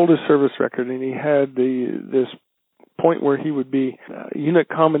we pulled his service record, and he had this point where he would be unit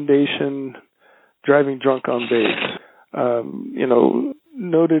commendation, driving drunk on base,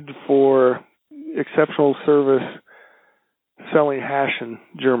 noted for exceptional service selling hash in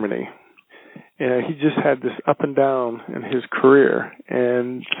Germany. He just had this up and down in his career.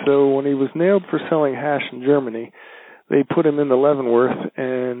 And so when he was nailed for selling hash in Germany, they put him into Leavenworth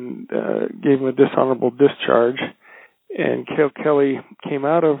and gave him a dishonorable discharge. And Cale Kelly came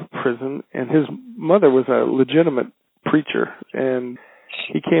out of prison, and his mother was a legitimate preacher. And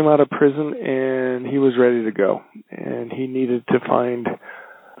he came out of prison, and he was ready to go. And he needed to find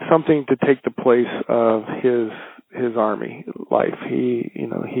something to take the place of his Army life.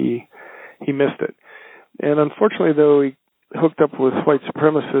 He missed it. And unfortunately, though, he hooked up with white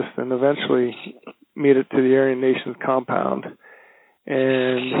supremacists and eventually made it to the Aryan Nations compound.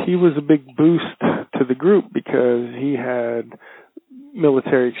 And he was a big boost to the group because he had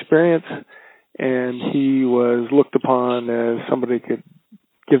military experience, and he was looked upon as somebody who could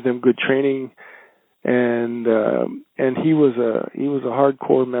give them good training. And he was a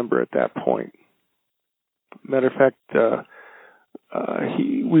hardcore member at that point. Matter of fact,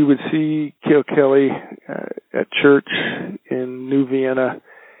 we would see Cale Kelly at church in New Vienna,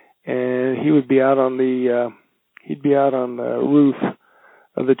 and he would be out on the roof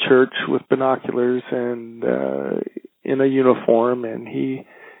of the church with binoculars and in a uniform, and he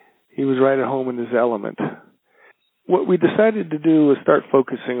was right at home in his element. What we decided to do was start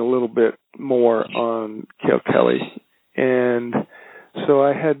focusing a little bit more on Cale Kelly, and so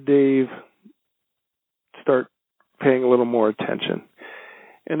I had Dave start paying a little more attention.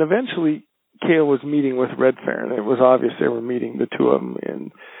 And eventually, Cale was meeting with Red Farron. It was obvious they were meeting, the two of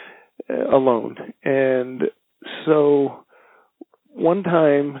them, alone. And so one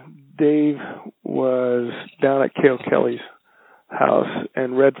time, Dave was down at Cale Kelly's house,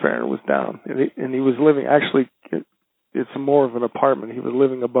 and Red Farron was down. And he was living, actually, it's more of an apartment. He was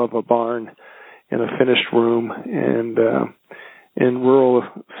living above a barn in a finished room and in rural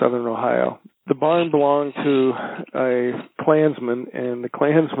southern Ohio. The barn belonged to a Klansman, and the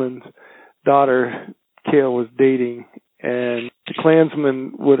Klansman's daughter, Cale, was dating, and the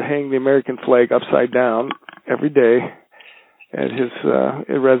Klansman would hang the American flag upside down every day at his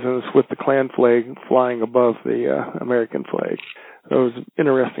residence with the Klan flag flying above the American flag. So it was an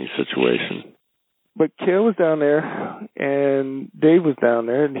interesting situation. But Cale was down there, and Dave was down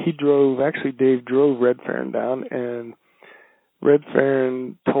there, and Dave drove Red Farron down, and Red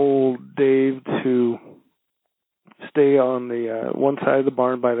Farron told Dave to stay on the one side of the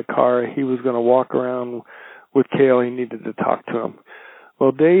barn by the car. He was going to walk around with Cale. He needed to talk to him.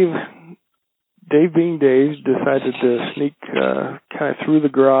 Well, Dave being Dave, decided to sneak kind of through the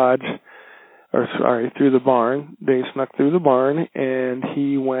through the barn. Dave snuck through the barn, and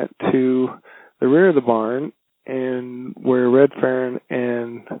he went to the rear of the barn, and where Red Farron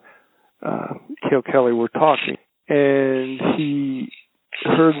and Cale Kelly were talking. And he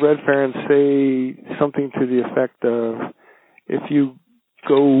heard Red Farron say something to the effect of, if you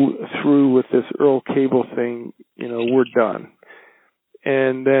go through with this Earl Cable thing, we're done.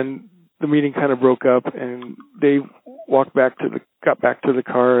 And then the meeting kind of broke up, and Dave got back to the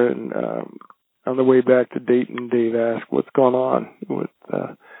car, and on the way back to Dayton, Dave asked, what's going on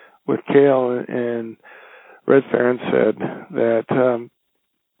with Cale? And Red Farron said that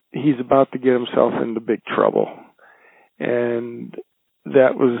he's about to get himself into big trouble. And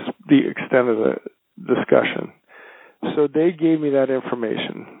that was the extent of the discussion. So they gave me that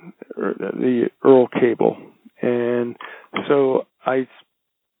information, the Earl Cable. And so I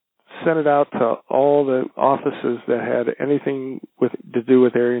sent it out to all the offices that had anything to do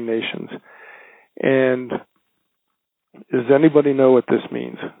with Aryan Nations. And does anybody know what this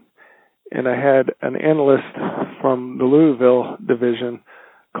means? And I had an analyst from the Louisville division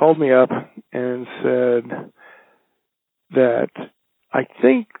called me up and said that I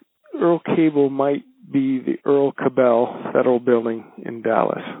think Earl Cable might be the Earl Cabell Federal Building in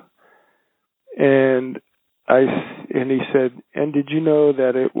Dallas. And he said, and did you know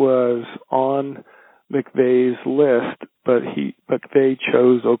that it was on McVeigh's list, but McVeigh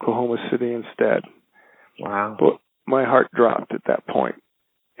chose Oklahoma City instead? Wow. But my heart dropped at that point.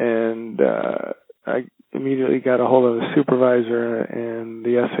 And I immediately got a hold of the supervisor and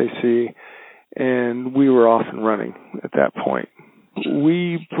the SAC, and we were off and running at that point.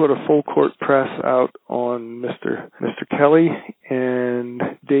 We put a full court press out on Mr. Kelly, and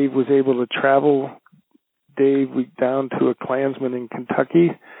Dave was able to travel Dave down to a Klansman in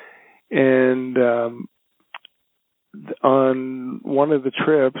Kentucky, And on one of the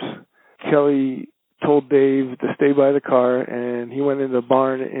trips, Kelly told Dave to stay by the car, and he went into the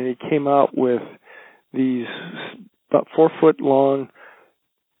barn, and he came out with these about 4-foot long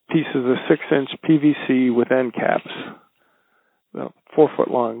pieces of 6-inch PVC with end caps. Well,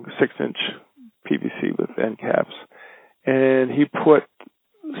 4-foot long, 6-inch PVC with end caps. And he put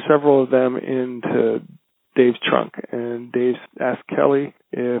several of them into Dave's trunk. And Dave asked Kelly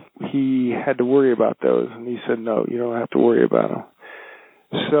if he had to worry about those. And he said, no, you don't have to worry about them.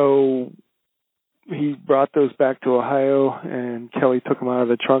 So he brought those back to Ohio, and Kelly took them out of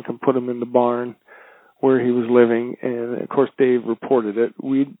the trunk and put them in the barn where he was living. And, of course, Dave reported it.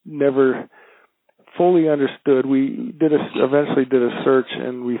 We never fully understood. We eventually did a search,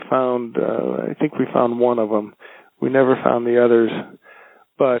 and we found, I think we found one of them. We never found the others.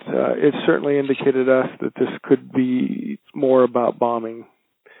 But it certainly indicated us that this could be more about bombing.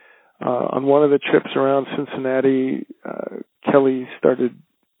 On one of the trips around Cincinnati, Kelly started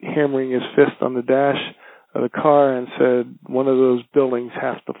hammering his fist on the dash of the car and said, one of those buildings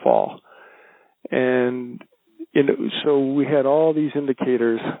has to fall. And so we had all these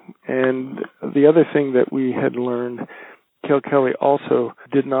indicators. And the other thing that we had learned, Kelly also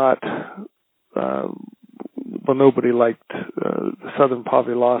did not, nobody liked the Southern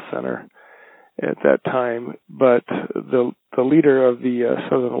Poverty Law Center at that time, but the leader of the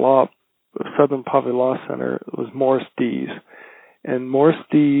Southern Poverty Law Center was Morris Dees. And Morris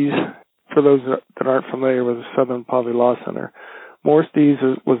Dees, for those that aren't familiar with the Southern Poverty Law Center, Morris Dees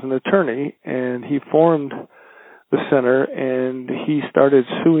was an attorney, and he formed the center, and he started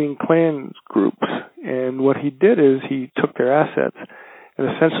suing Klan groups. And what he did is he took their assets and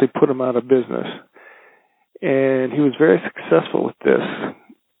essentially put them out of business. And he was very successful with this.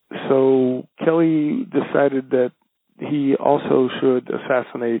 So Kelly decided that he also should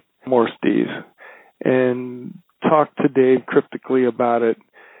assassinate Morris Dees and talked to Dave cryptically about it.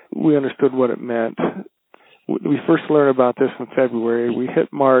 We understood what it meant. We first learned about this in February. We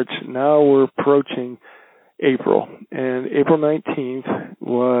hit March. Now we're approaching April. And April 19th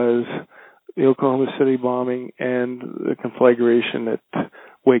was the Oklahoma City bombing and the conflagration at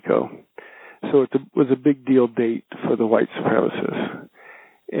Waco. So it was a big deal date for the white supremacists.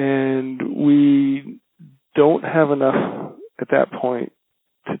 And we don't have enough at that point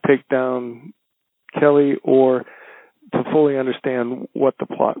to take down Kelly or to fully understand what the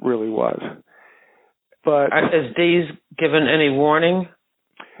plot really was. But is Dees given any warning?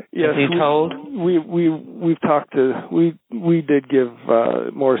 Yes, is he told? We've talked to we did give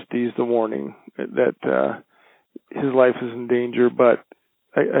Morris Dees the warning that his life is in danger, but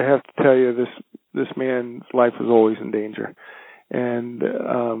I have to tell you, this man's life is always in danger, and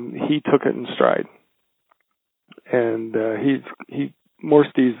he took it in stride. And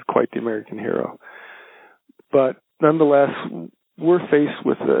Morris Dees is quite the American hero. But nonetheless, we're faced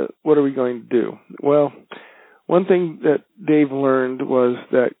with what are we going to do? Well, one thing that Dave learned was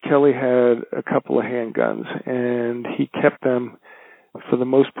that Kelly had a couple of handguns, and he kept them, for the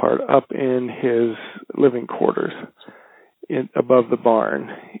most part, up in his living quarters above the barn.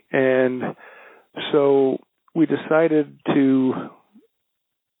 And so we decided to,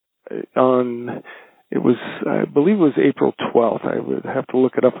 I believe it was April 12th. I would have to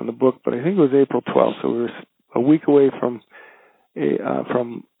look it up in the book, but I think it was April 12th. So we were a week away from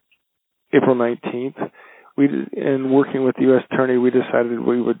April 19th. And working with the U.S. Attorney, we decided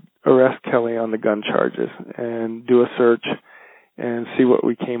we would arrest Kelly on the gun charges and do a search and see what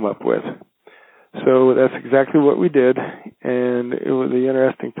we came up with. So that's exactly what we did. And the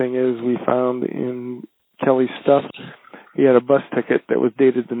interesting thing is we found in Kelly's stuff, he had a bus ticket that was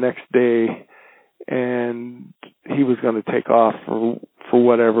dated the next day, and he was going to take off for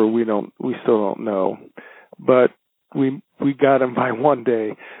whatever. We still don't know. But we got him by one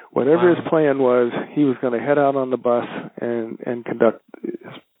day. Whatever his plan was, he was going to head out on the bus and conduct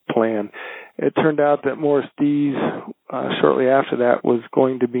his plan. It turned out that Morris Dees, shortly after that, was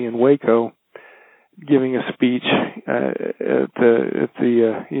going to be in Waco giving a speech at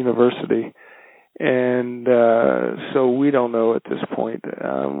the university. And so we don't know at this point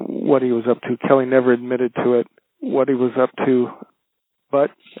what he was up to. Kelly never admitted to it, what he was up to.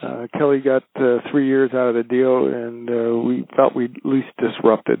 But Kelly got 3 years out of the deal, and we felt we'd at least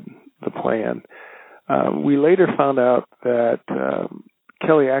disrupted the plan. We later found out that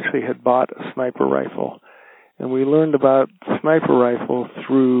Kelly actually had bought a sniper rifle, and we learned about the sniper rifle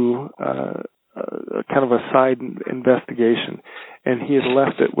through kind of a side investigation, and he had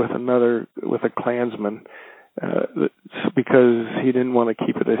left it with a Klansman because he didn't want to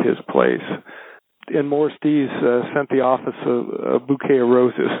keep it at his place. And Morris Dees sent the office a bouquet of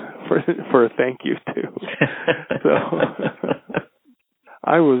roses for a thank you too. So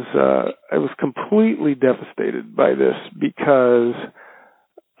I was completely devastated by this because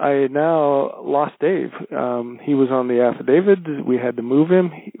I had now lost Dave. He was on the affidavit. We had to move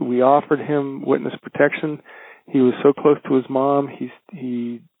him. We offered him witness protection. He was so close to his mom.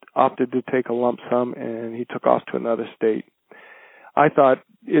 He opted to take a lump sum, and he took off to another state. I thought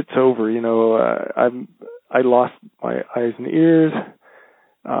it's over. I lost my eyes and ears.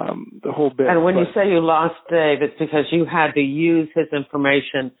 The whole bit. And when you say you lost Dave, it's because you had to use his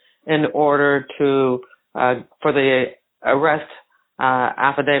information in order to for the arrest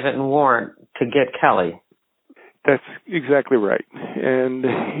affidavit and warrant to get Kelly. That's exactly right. And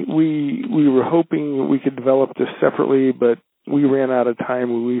we were hoping we could develop this separately, but we ran out of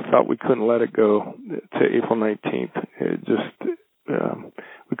time and we felt we couldn't let it go to April 19th. It just,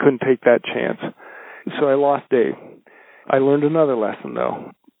 we couldn't take that chance. So I lost Dave. I learned another lesson,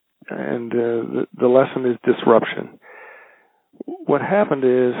 though, and the lesson is disruption. What happened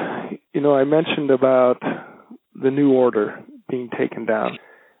is, I mentioned about the new order being taken down.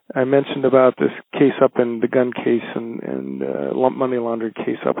 I mentioned about this case up in the gun case and money laundering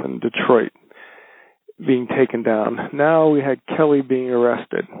case up in Detroit being taken down. Now we had Kelly being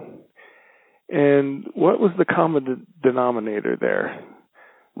arrested. And what was the common denominator there?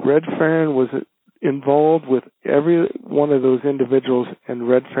 Red Farron was involved with every one of those individuals, and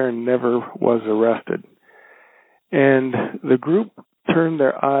Red Farron never was arrested. And the group turned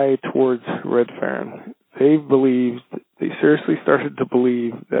their eye towards Red Farron. They seriously started to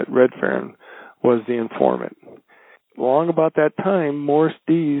believe that Red Farron was the informant. Long about that time, Morris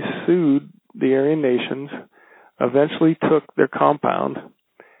Dees sued the Aryan Nations, eventually took their compound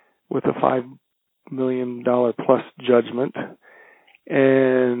with a $5 million plus judgment,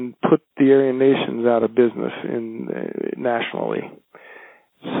 and put the Aryan Nations out of business nationally.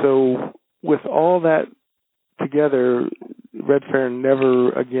 So with all that together, Red Farron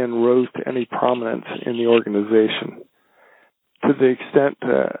never again rose to any prominence in the organization. To the extent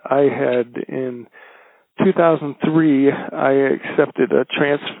I had in 2003, I accepted a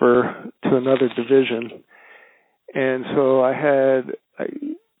transfer to another division, and so I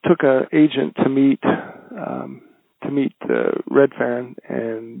took an agent to meet Red Farron,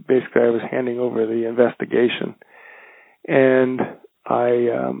 and basically I was handing over the investigation, and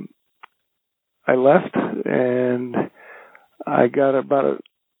I left, and I got about a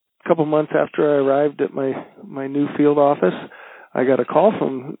couple months after I arrived at my new field office, I got a call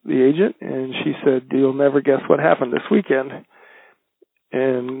from the agent, and she said, "You'll never guess what happened this weekend."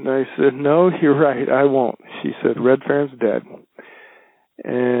 And I said, "No, you're right, I won't." She said, "Red Farron's dead."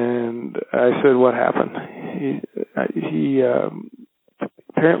 And I said, "What happened?" He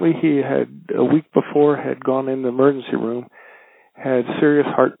apparently he had a week before had gone in the emergency room, had serious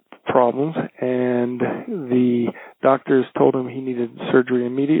heart problems, and the doctors told him he needed surgery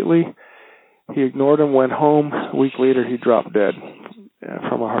immediately. He ignored him, went home. A week later, he dropped dead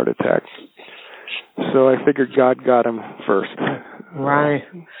from a heart attack. So I figured God got him first. Right.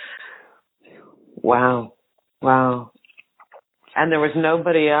 Wow. And there was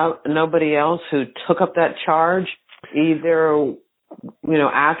nobody else who took up that charge, either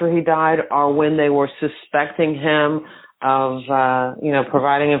after he died or when they were suspecting him of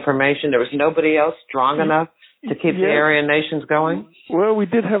providing information. There was nobody else strong enough to keep the Aryan Nations going? Well, we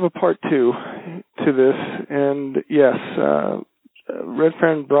did have a part two to this, and yes, Red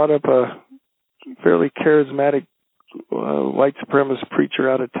Farron brought up a fairly charismatic white supremacist preacher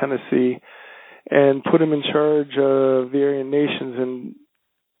out of Tennessee and put him in charge of the Aryan Nations, and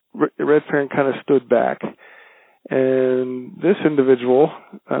Red Farron kind of stood back. And this individual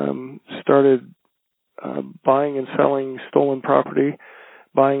started buying and selling stolen property,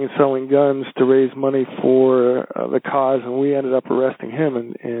 buying and selling guns to raise money for the cause, and we ended up arresting him.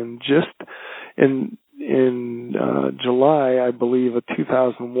 And just in July, I believe, of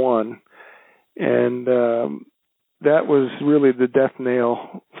 2001, and that was really the death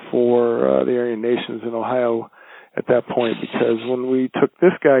nail for the Aryan Nations in Ohio at that point, because when we took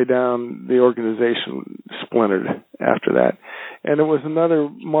this guy down, the organization splintered after that. And it was another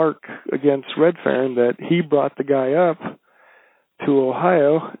mark against Red Farron that he brought the guy up to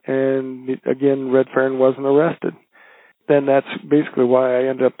Ohio, and again, Red Farron wasn't arrested. Then that's basically why I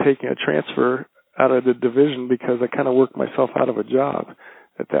ended up taking a transfer out of the division, because I kind of worked myself out of a job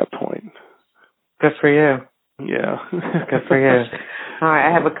at that point. Good for you. Yeah. Good for you. All right,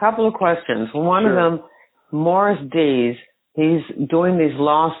 I have a couple of questions. One of them, Morris Dees, he's doing these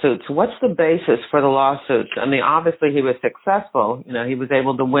lawsuits. What's the basis for the lawsuits? I mean, obviously he was successful. He was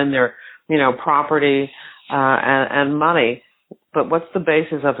able to win their property and money. But what's the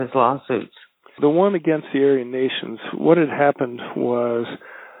basis of his lawsuits? The one against the Aryan Nations, what had happened was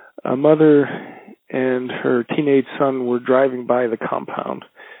a mother and her teenage son were driving by the compound,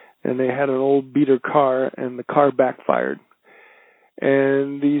 and they had an old beater car, and the car backfired.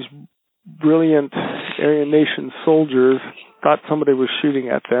 And these brilliant Aryan Nation soldiers thought somebody was shooting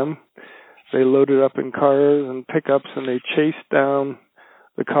at them. They loaded up in cars and pickups, and they chased down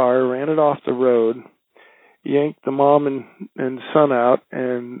the car, ran it off the road, yanked the mom and son out,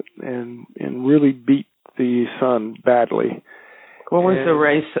 and really beat the son badly. What was the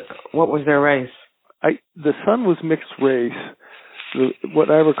race? What was their race? The son was mixed race. What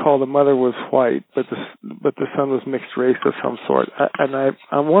I recall, the mother was white, but the son was mixed race of some sort.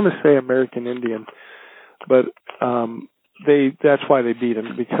 I want to say American Indian, but that's why they beat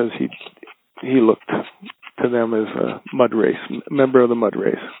him, because he looked to them as a mud race, member of the mud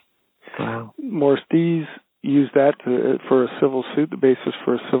race. Wow. Morris Dees used that for a civil suit, the basis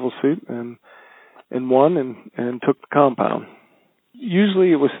for a civil suit, and won and took the compound.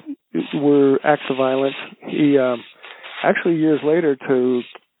 Usually it were acts of violence. He actually years later, to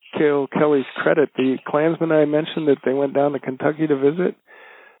Cale Kelly's credit, the Klansmen I mentioned that they went down to Kentucky to visit,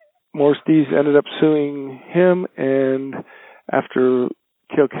 Morris Dees ended up suing him, and after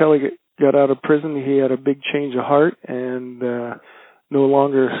Cale Kelly got out of prison, he had a big change of heart and no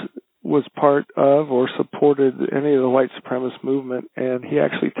longer was part of or supported any of the white supremacist movement, and he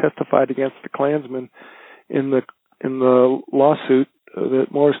actually testified against the Klansmen in the lawsuit that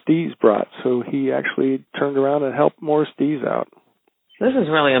Morris Dees brought. So he actually turned around and helped Morris Dees out. This is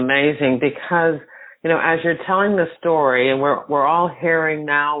really amazing because, as you're telling the story, and we're all hearing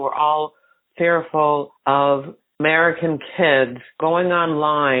now, we're all fearful of American kids going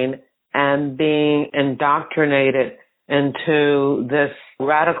online and being indoctrinated into this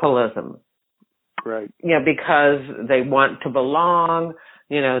radicalism. Right. Because they want to belong,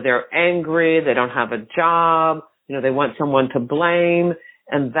 they're angry, they don't have a job, they want someone to blame,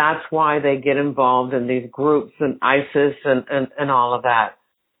 and that's why they get involved in these groups and ISIS and all of that.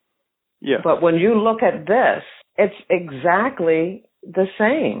 Yeah. But when you look at this, it's exactly the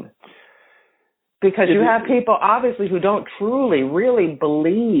same. Because you have people, obviously, who don't truly, really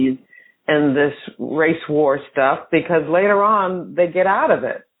believe in this race war stuff, because later on they get out of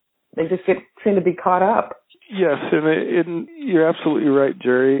it. They just seem to be caught up. Yes, and you're absolutely right,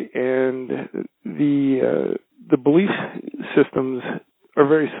 Jerry. And the belief systems are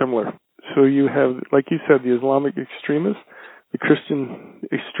very similar. So you have, like you said, the Islamic extremists, the Christian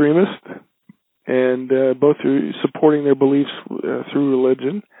extremists, and both are supporting their beliefs through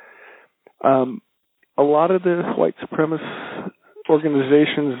religion. A lot of the white supremacist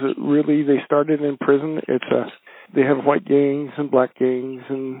organizations, really, they started in prison. They have white gangs and black gangs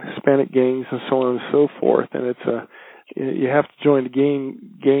and Hispanic gangs and so on and so forth. And you have to join the gang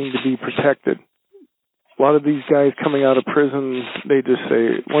to be protected. A lot of these guys coming out of prison, they just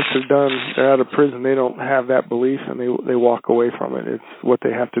say, once they're out of prison, they don't have that belief and they walk away from it. It's what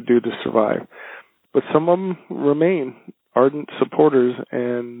they have to do to survive. But some of them remain ardent supporters,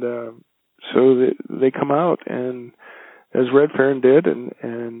 and so they come out, and as Red Farron did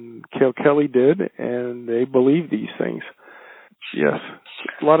and Cale Kelly did, and they believe these things. Yes,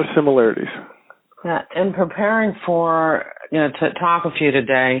 a lot of similarities. Yeah, in preparing for, to talk with you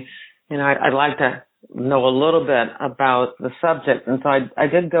today, I'd like to know a little bit about the subject. And so I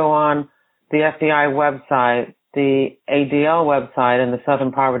did go on the FBI website, the ADL website, and the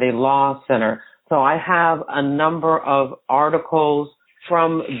Southern Poverty Law Center. So I have a number of articles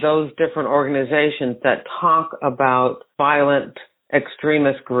from those different organizations that talk about violent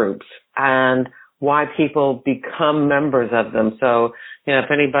extremist groups and why people become members of them. So,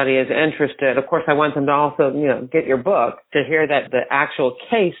 if anybody is interested, of course, I want them to also, get your book to hear that the actual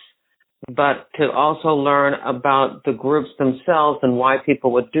case, but to also learn about the groups themselves and why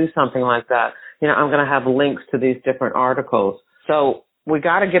people would do something like that. I'm going to have links to these different articles. So we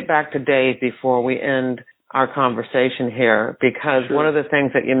got to get back to Dave before we end our conversation here, because Sure. One of the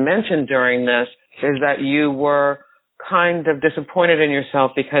things that you mentioned during this is that you were kind of disappointed in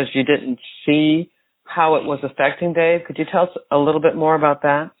yourself because you didn't see how it was affecting Dave. Could you tell us a little bit more about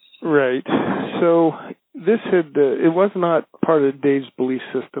that? Right. So this it was not part of Dave's belief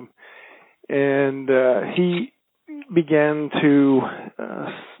system, and he began to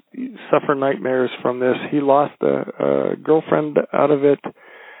suffer nightmares from this. He lost a girlfriend out of it,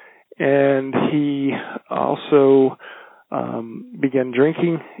 and he also began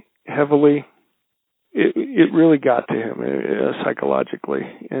drinking heavily. It really got to him psychologically,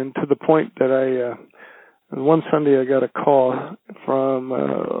 and to the point that And one Sunday I got a call from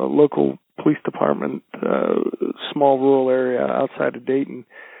a local police department, small rural area outside of Dayton,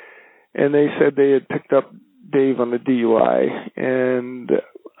 and they said they had picked up Dave on the DUI, and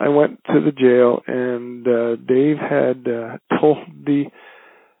I went to the jail, and Dave had told the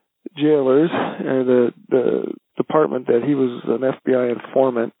jailers and the department that he was an FBI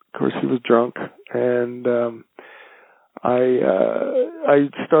informant. Of course, he was drunk, and I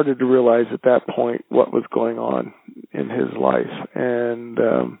started to realize at that point what was going on in his life, and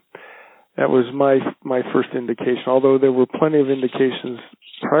that was my first indication. Although there were plenty of indications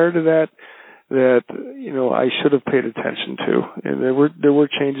prior to that I should have paid attention to, and there were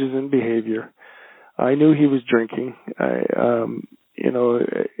changes in behavior. I knew he was drinking. I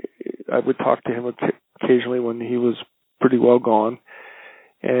would talk to him occasionally when he was pretty well gone.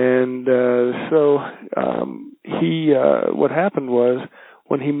 And what happened was,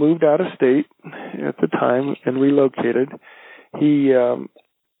 when he moved out of state at the time and relocated, he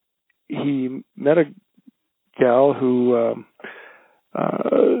met a gal who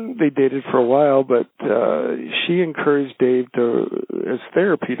they dated for a while, but she encouraged Dave as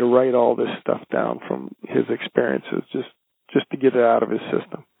therapy to write all this stuff down from his experiences, just to get it out of his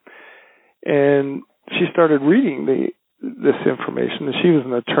system. And she started reading this information, and she was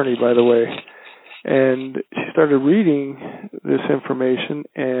an attorney, by the way, and she started reading this information,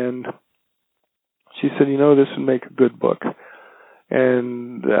 and she said, this would make a good book.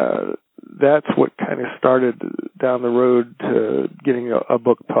 And that's what kind of started down the road to getting a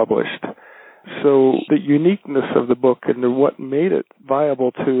book published. So the uniqueness of the book and what made it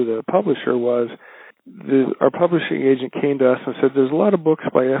viable to the publisher was our publishing agent came to us and said, there's a lot of books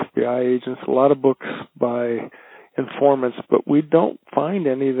by FBI agents, a lot of books by informants, but we don't find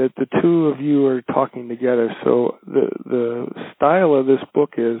any that the two of you are talking together. So the style of this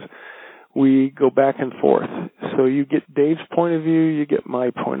book is we go back and forth. So you get Dave's point of view, you get my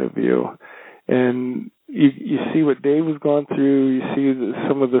point of view. And you see what Dave was going through, you see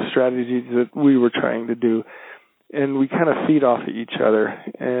some of the strategies that we were trying to do. And we kind of feed off of each other,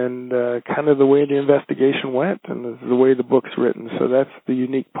 and kind of the way the investigation went and the way the book's written. So that's the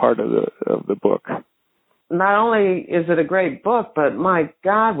unique part of the book. Not only is it a great book, but my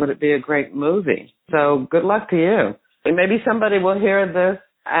God, would it be a great movie. So good luck to you. And maybe somebody will hear this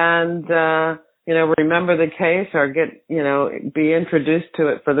and, remember the case or be introduced to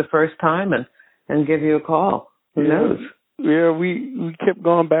it for the first time and give you a call. Who knows? Yeah, we kept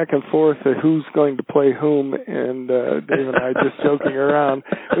going back and forth at who's going to play whom, and Dave and I just joking around.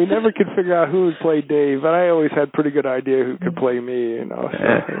 We never could figure out who would play Dave, but I always had a pretty good idea who could play me,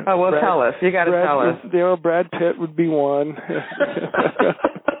 So, tell us. You got to tell us. Brad Pitt would be one.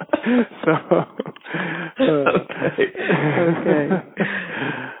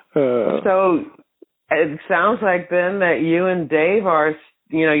 So it sounds like then that you and Dave are,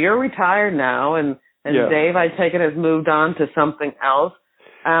 you're retired now, and Dave, I take it, has moved on to something else.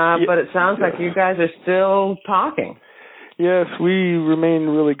 But it sounds like you guys are still talking. Yes, we remain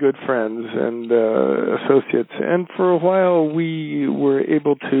really good friends and associates. And for a while, we were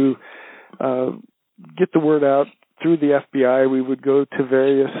able to get the word out through the FBI. We would go to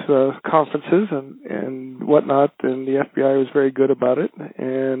various conferences and whatnot, and the FBI was very good about it.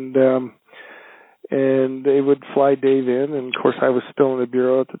 And they would fly Dave in, and of course I was still in the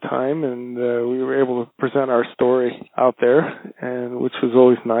bureau at the time, and we were able to present our story out there, and which was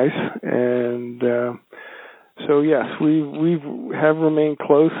always nice. And so yes, we have remained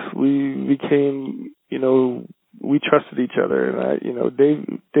close. We became, we trusted each other, and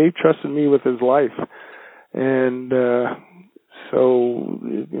Dave trusted me with his life, and so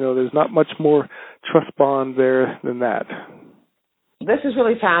there's not much more trust bond there than that. This is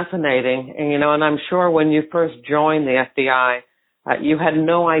really fascinating, and I'm sure when you first joined the FBI, you had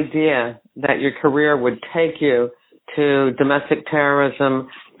no idea that your career would take you to domestic terrorism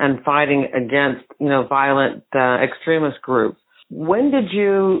and fighting against, violent extremist groups. When did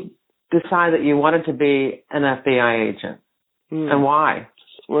you decide that you wanted to be an FBI agent, and why?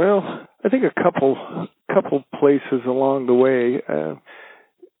 Well, I think a couple places along the way.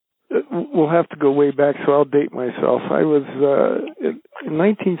 We'll have to go way back, so I'll date myself. I was, in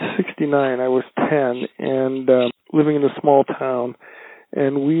 1969, I was 10 and living in a small town,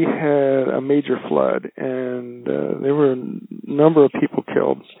 and we had a major flood, and there were a number of people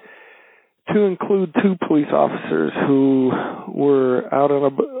killed, to include 2 police officers who were out on a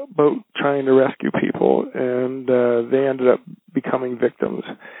boat trying to rescue people, and they ended up becoming victims.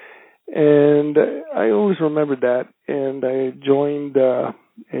 And I always remembered that, and I joined a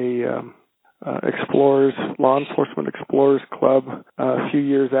Law Enforcement Explorers Club a few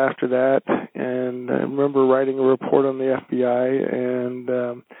years after that, and I remember writing a report on the FBI,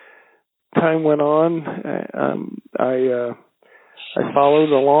 and time went on. I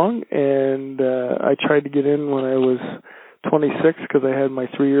followed along, and I tried to get in when I was 26 because I had my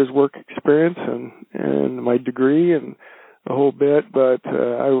 3 years work experience and my degree and the whole bit, but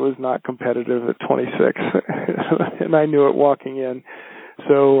I was not competitive at 26, and I knew it walking in.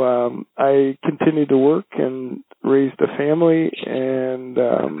 So I continued to work and raised a family and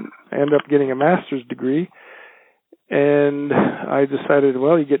ended up getting a master's degree. And I decided,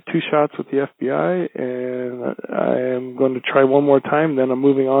 well, you get 2 shots with the FBI, and I am going to try one more time, then I'm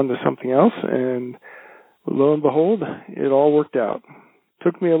moving on to something else. And lo and behold, it all worked out.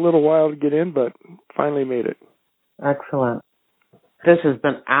 Took me a little while to get in, but finally made it. Excellent. This has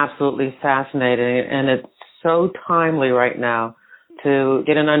been absolutely fascinating, and it's so timely right now to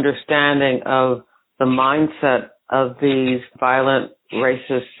get an understanding of the mindset of these violent,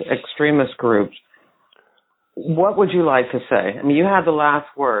 racist, extremist groups. What would you like to say? I mean, you have the last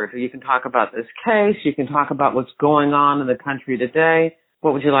word. You can talk about this case. You can talk about what's going on in the country today.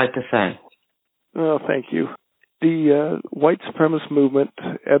 What would you like to say? Oh, thank you. The white supremacist movement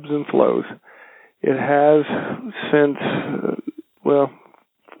ebbs and flows. It has since,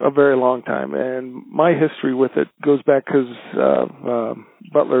 a very long time. And my history with it goes back because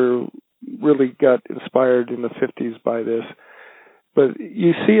Butler really got inspired in the 50s by this. But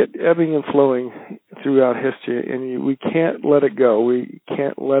you see it ebbing and flowing throughout history, and we can't let it go. We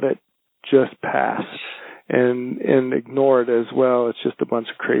can't let it just pass and ignore it as well. It's just a bunch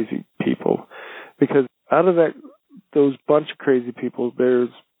of crazy people. Because out of those bunch of crazy people, there's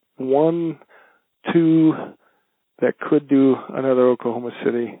 1, 2 that could do another Oklahoma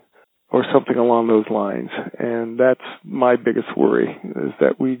City or something along those lines. And that's my biggest worry, is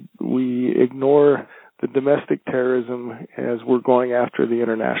that we ignore the domestic terrorism as we're going after the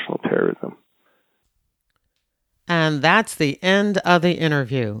international terrorism. And that's the end of the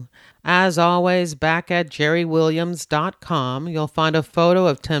interview. As always, back at jerrywilliams.com, you'll find a photo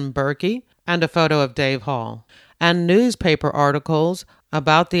of Tym Burkey and a photo of Dave Hall, and newspaper articles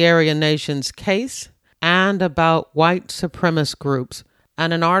about the Aryan Nations case and about white supremacist groups,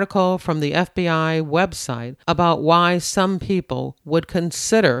 and an article from the FBI website about why some people would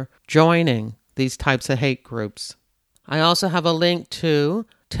consider joining these types of hate groups. I also have a link to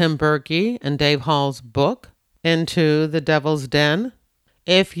Tym Burkey and Dave Hall's book, Into the Devil's Den.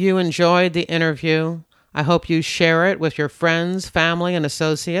 If you enjoyed the interview, I hope you share it with your friends, family, and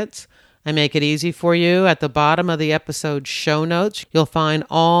associates. I make it easy for you. At the bottom of the episode show notes, you'll find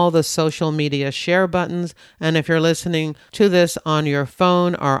all the social media share buttons. And if you're listening to this on your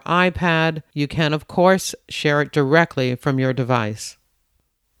phone or iPad, you can, of course, share it directly from your device.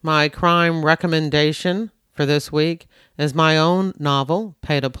 My crime recommendation for this week is my own novel,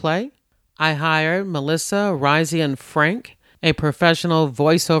 Pay to Play. I hired Melissa Risian Frank, a professional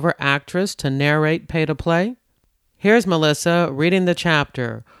voiceover actress, to narrate Pay to Play. Here's Melissa reading the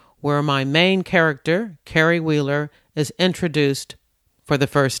chapter where my main character, Carrie Wheeler, is introduced for the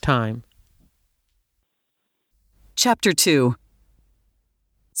first time. Chapter 2.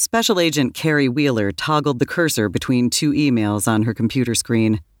 Special Agent Carrie Wheeler toggled the cursor between 2 emails on her computer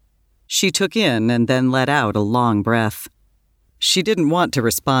screen. She took in and then let out a long breath. She didn't want to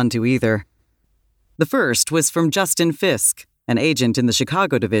respond to either. The first was from Justin Fisk, an agent in the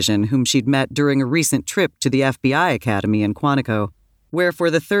Chicago division whom she'd met during a recent trip to the FBI Academy in Quantico, where for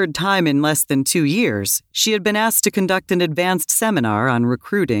the 3rd time in less than 2 years, she had been asked to conduct an advanced seminar on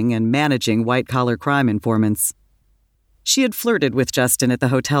recruiting and managing white-collar crime informants. She had flirted with Justin at the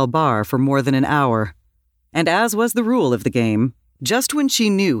hotel bar for more than an hour, and as was the rule of the game, just when she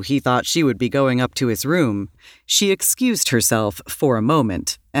knew he thought she would be going up to his room, she excused herself for a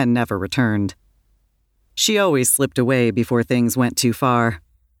moment and never returned. She always slipped away before things went too far,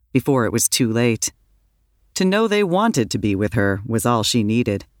 before it was too late. To know they wanted to be with her was all she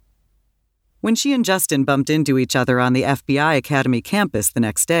needed. When she and Justin bumped into each other on the FBI Academy campus the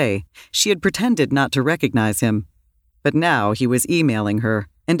next day, she had pretended not to recognize him. But now he was emailing her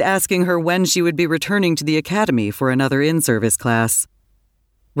and asking her when she would be returning to the academy for another in-service class.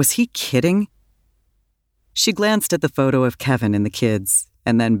 Was he kidding? She glanced at the photo of Kevin and the kids,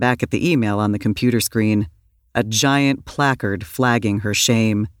 and then back at the email on the computer screen, a giant placard flagging her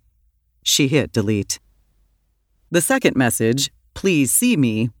shame. She hit delete. The second message, "Please see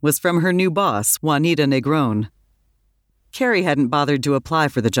me," was from her new boss, Juanita Negron. Carrie hadn't bothered to apply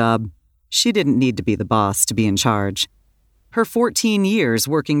for the job. She didn't need to be the boss to be in charge. Her 14 years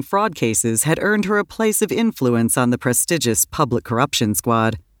working fraud cases had earned her a place of influence on the prestigious Public Corruption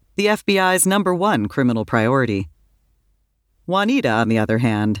Squad, the FBI's #1 criminal priority. Juanita, on the other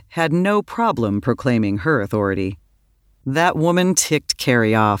hand, had no problem proclaiming her authority. That woman ticked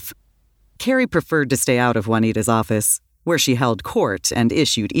Carrie off. Carrie preferred to stay out of Juanita's office, where she held court and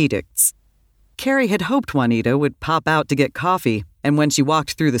issued edicts. Carrie had hoped Juanita would pop out to get coffee, and when she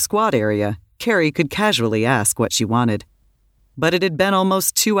walked through the squad area, Carrie could casually ask what she wanted. But it had been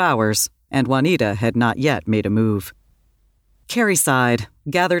almost 2 hours, and Juanita had not yet made a move. Carrie sighed,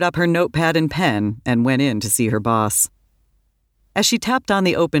 gathered up her notepad and pen, and went in to see her boss. As she tapped on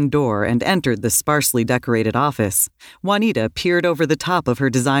the open door and entered the sparsely decorated office, Juanita peered over the top of her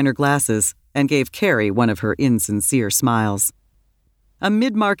designer glasses and gave Carrie one of her insincere smiles. A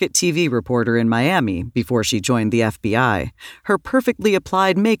mid-market TV reporter in Miami before she joined the FBI, her perfectly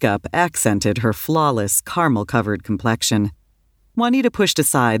applied makeup accented her flawless, caramel-covered complexion. Juanita pushed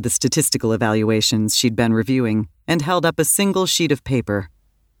aside the statistical evaluations she'd been reviewing and held up a single sheet of paper.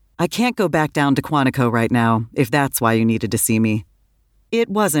 "I can't go back down to Quantico right now, if that's why you needed to see me." "It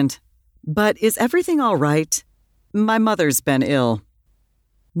wasn't. But is everything all right? My mother's been ill."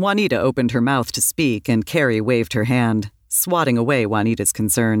 Juanita opened her mouth to speak, and Carrie waved her hand, swatting away Juanita's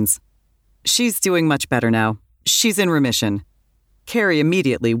concerns. "She's doing much better now. She's in remission." Carrie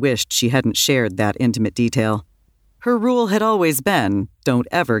immediately wished she hadn't shared that intimate detail. Her rule had always been, don't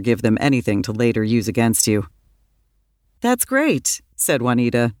ever give them anything to later use against you. "That's great," said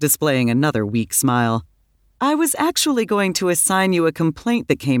Juanita, displaying another weak smile. "I was actually going to assign you a complaint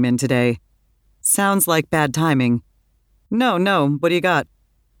that came in today." "Sounds like bad timing." No, what do you got?"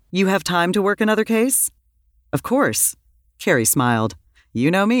 "You have time to work another case?" "Of course." Carrie smiled.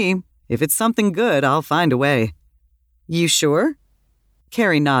 "You know me. If it's something good, I'll find a way." "You sure?"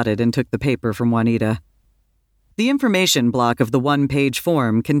 Carrie nodded and took the paper from Juanita. The information block of the one-page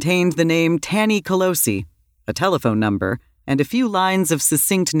form contained the name Tanny Colosi, a telephone number, and a few lines of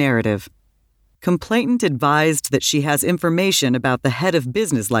succinct narrative. Complainant advised that she has information about the head of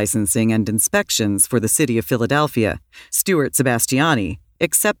business licensing and inspections for the city of Philadelphia, Stuart Sebastiani,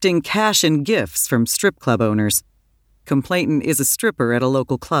 accepting cash and gifts from strip club owners. Complainant is a stripper at a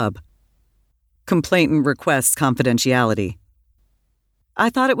local club. Complainant requests confidentiality. "I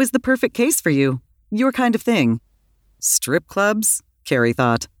thought it was the perfect case for you. Your kind of thing." "Strip clubs?" Carrie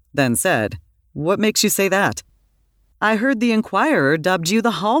thought, then said, "What makes you say that?" "I heard the Enquirer dubbed you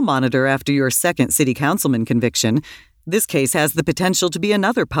the hall monitor after your second city councilman conviction. This case has the potential to be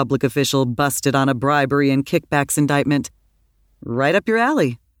another public official busted on a bribery and kickbacks indictment. Right up your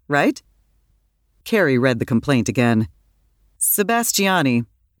alley, right?" Carrie read the complaint again. "Sebastiani,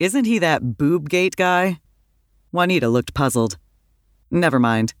 isn't he that boobgate guy?" Juanita looked puzzled. "Never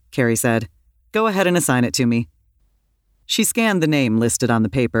mind," Carrie said. "Go ahead and assign it to me." She scanned the name listed on the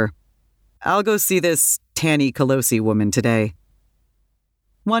paper. "I'll go see this Tanny Colosi woman today."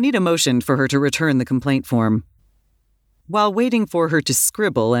 Juanita motioned for her to return the complaint form. While waiting for her to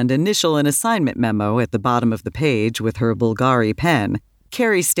scribble and initial an assignment memo at the bottom of the page with her Bulgari pen,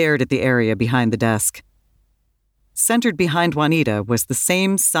 Carrie stared at the area behind the desk. Centered behind Juanita was the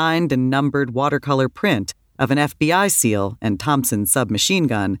same signed and numbered watercolor print of an FBI SEAL and Thompson submachine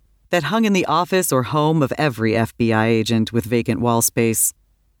gun that hung in the office or home of every FBI agent with vacant wall space.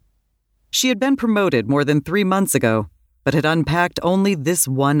 She had been promoted more than 3 months ago, but had unpacked only this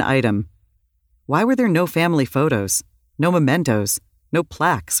one item. Why were there no family photos, no mementos, no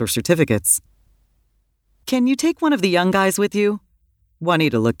plaques or certificates? "Can you take one of the young guys with you?"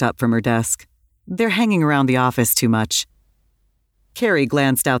 Juanita looked up from her desk. "They're hanging around the office too much." Carrie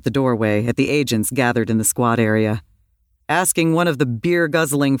glanced out the doorway at the agents gathered in the squad area. Asking one of the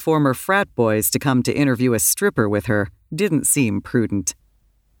beer-guzzling former frat boys to come to interview a stripper with her didn't seem prudent.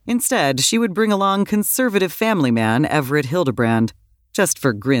 Instead, she would bring along conservative family man Everett Hildebrand, just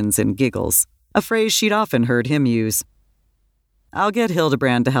for grins and giggles, a phrase she'd often heard him use. "I'll get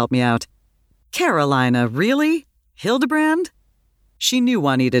Hildebrand to help me out." "Carolina, really? Hildebrand?" She knew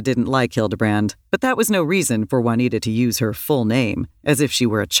Juanita didn't like Hildebrand, but that was no reason for Juanita to use her full name, as if she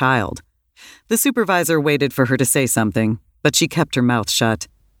were a child. The supervisor waited for her to say something, but she kept her mouth shut.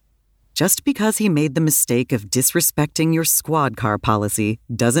 "Just because he made the mistake of disrespecting your squad car policy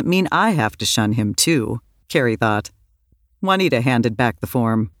doesn't mean I have to shun him too," Carrie thought. Juanita handed back the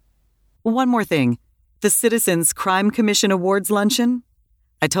form. "One more thing. The Citizens Crime Commission Awards luncheon?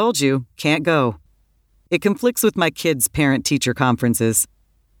 I told you, can't go. It conflicts with my kids' parent-teacher conferences.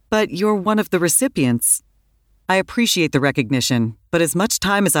 But you're one of the recipients. I appreciate the recognition, but as much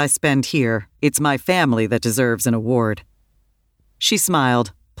time as I spend here, it's my family that deserves an award." She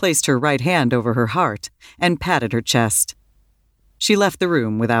smiled, placed her right hand over her heart, and patted her chest. She left the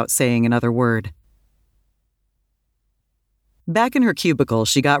room without saying another word. Back in her cubicle,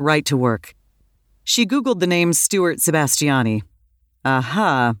 she got right to work. She Googled the name Stuart Sebastiani.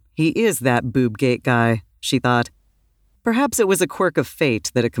 Aha, he is that boobgate guy, she thought. Perhaps it was a quirk of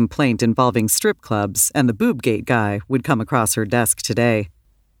fate that a complaint involving strip clubs and the boobgate guy would come across her desk today.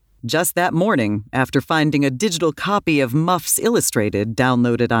 Just that morning, after finding a digital copy of Muffs Illustrated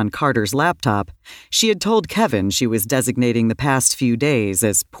downloaded on Carter's laptop, she had told Kevin she was designating the past few days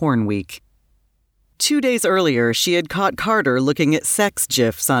as Porn Week. 2 days earlier, she had caught Carter looking at sex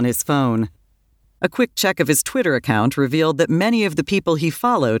GIFs on his phone. A quick check of his Twitter account revealed that many of the people he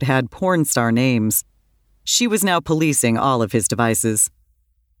followed had porn star names. She was now policing all of his devices.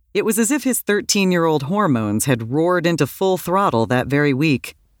 It was as if his 13-year-old hormones had roared into full throttle that very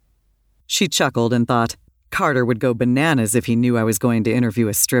week. She chuckled and thought, Carter would go bananas if he knew I was going to interview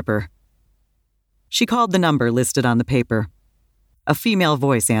a stripper. She called the number listed on the paper. A female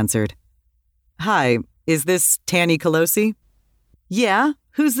voice answered. Hi, is this Tanny Colosi? Yeah,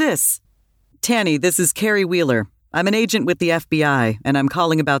 who's this? Tanny, this is Carrie Wheeler. I'm an agent with the FBI, and I'm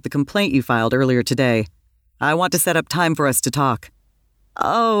calling about the complaint you filed earlier today. I want to set up time for us to talk.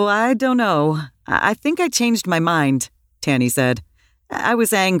 Oh, I don't know. I think I changed my mind, Tanny said. I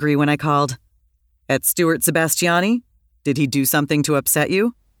was angry when I called. At Stuart Sebastiani? Did he do something to upset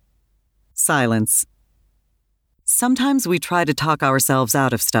you? Silence. Sometimes we try to talk ourselves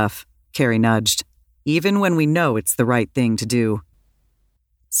out of stuff, Carrie nudged, even when we know it's the right thing to do.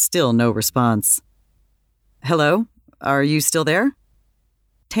 Still no response. Hello? Are you still there?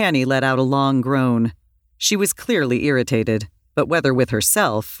 Tanny let out a long groan. She was clearly irritated, but whether with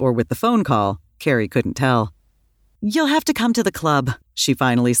herself or with the phone call, Carrie couldn't tell. You'll have to come to the club, she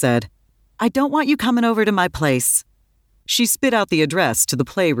finally said. I don't want you coming over to my place. She spit out the address to the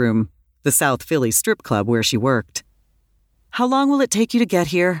Playroom, the South Philly strip club where she worked. How long will it take you to get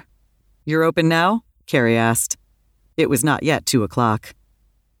here? You're open now? Carrie asked. It was not yet 2:00.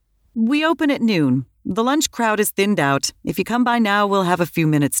 We open at noon. The lunch crowd is thinned out. If you come by now, we'll have a few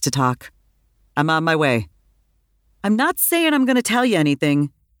minutes to talk. I'm on my way. I'm not saying I'm going to tell you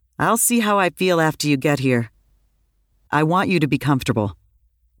anything. I'll see how I feel after you get here. I want you to be comfortable.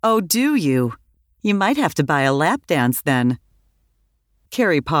 Oh, do you? You might have to buy a lap dance then.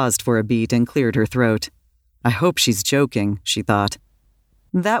 Carrie paused for a beat and cleared her throat. I hope she's joking, she thought.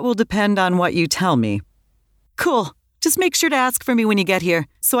 That will depend on what you tell me. Cool. Just make sure to ask for me when you get here,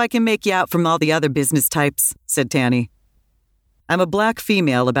 so I can make you out from all the other business types, said Tanny. I'm a black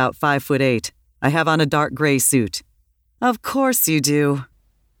female about 5'8". I have on a dark gray suit. Of course you do.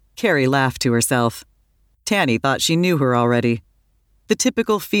 Carrie laughed to herself. Tanny thought she knew her already. The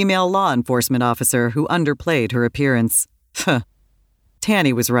typical female law enforcement officer who underplayed her appearance.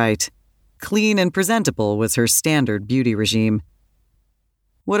 Tanny was right. Clean and presentable was her standard beauty regime.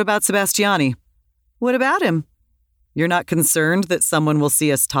 What about Sebastiani? What about him? You're not concerned that someone will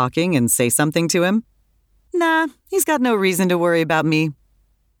see us talking and say something to him? Nah, he's got no reason to worry about me.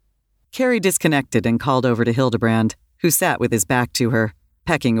 Carrie disconnected and called over to Hildebrand, who sat with his back to her,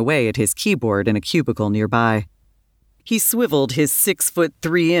 pecking away at his keyboard in a cubicle nearby. He swiveled his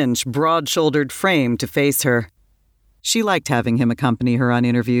 6'3" broad-shouldered frame to face her. She liked having him accompany her on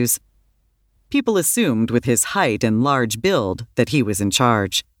interviews. People assumed with his height and large build that he was in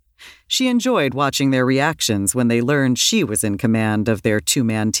charge. She enjoyed watching their reactions when they learned she was in command of their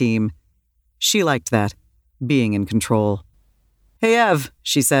two-man team. She liked that, being in control. Hey, Ev,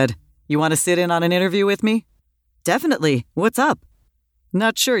 she said, you want to sit in on an interview with me? Definitely. What's up?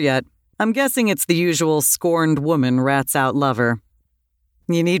 Not sure yet. I'm guessing it's the usual scorned woman rats out lover.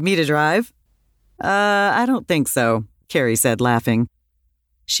 You need me to drive? I don't think so, Carrie said, laughing.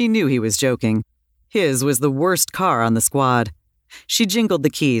 She knew he was joking. His was the worst car on the squad. She jingled the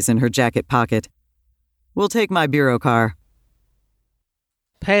keys in her jacket pocket. We'll take my bureau car.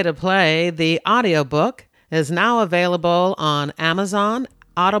 Pay to Play, the audiobook, is now available on Amazon,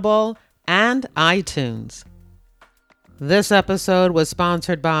 Audible, and iTunes. This episode was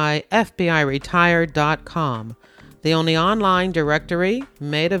sponsored by FBIRetired.com, the only online directory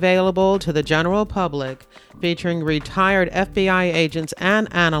made available to the general public featuring retired FBI agents and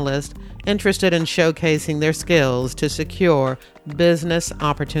analysts interested in showcasing their skills to secure business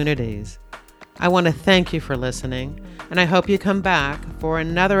opportunities. I want to thank you for listening, and I hope you come back for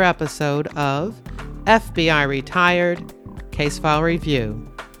another episode of FBI Retired Case File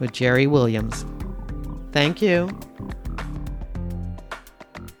Review with Jerry Williams. Thank you.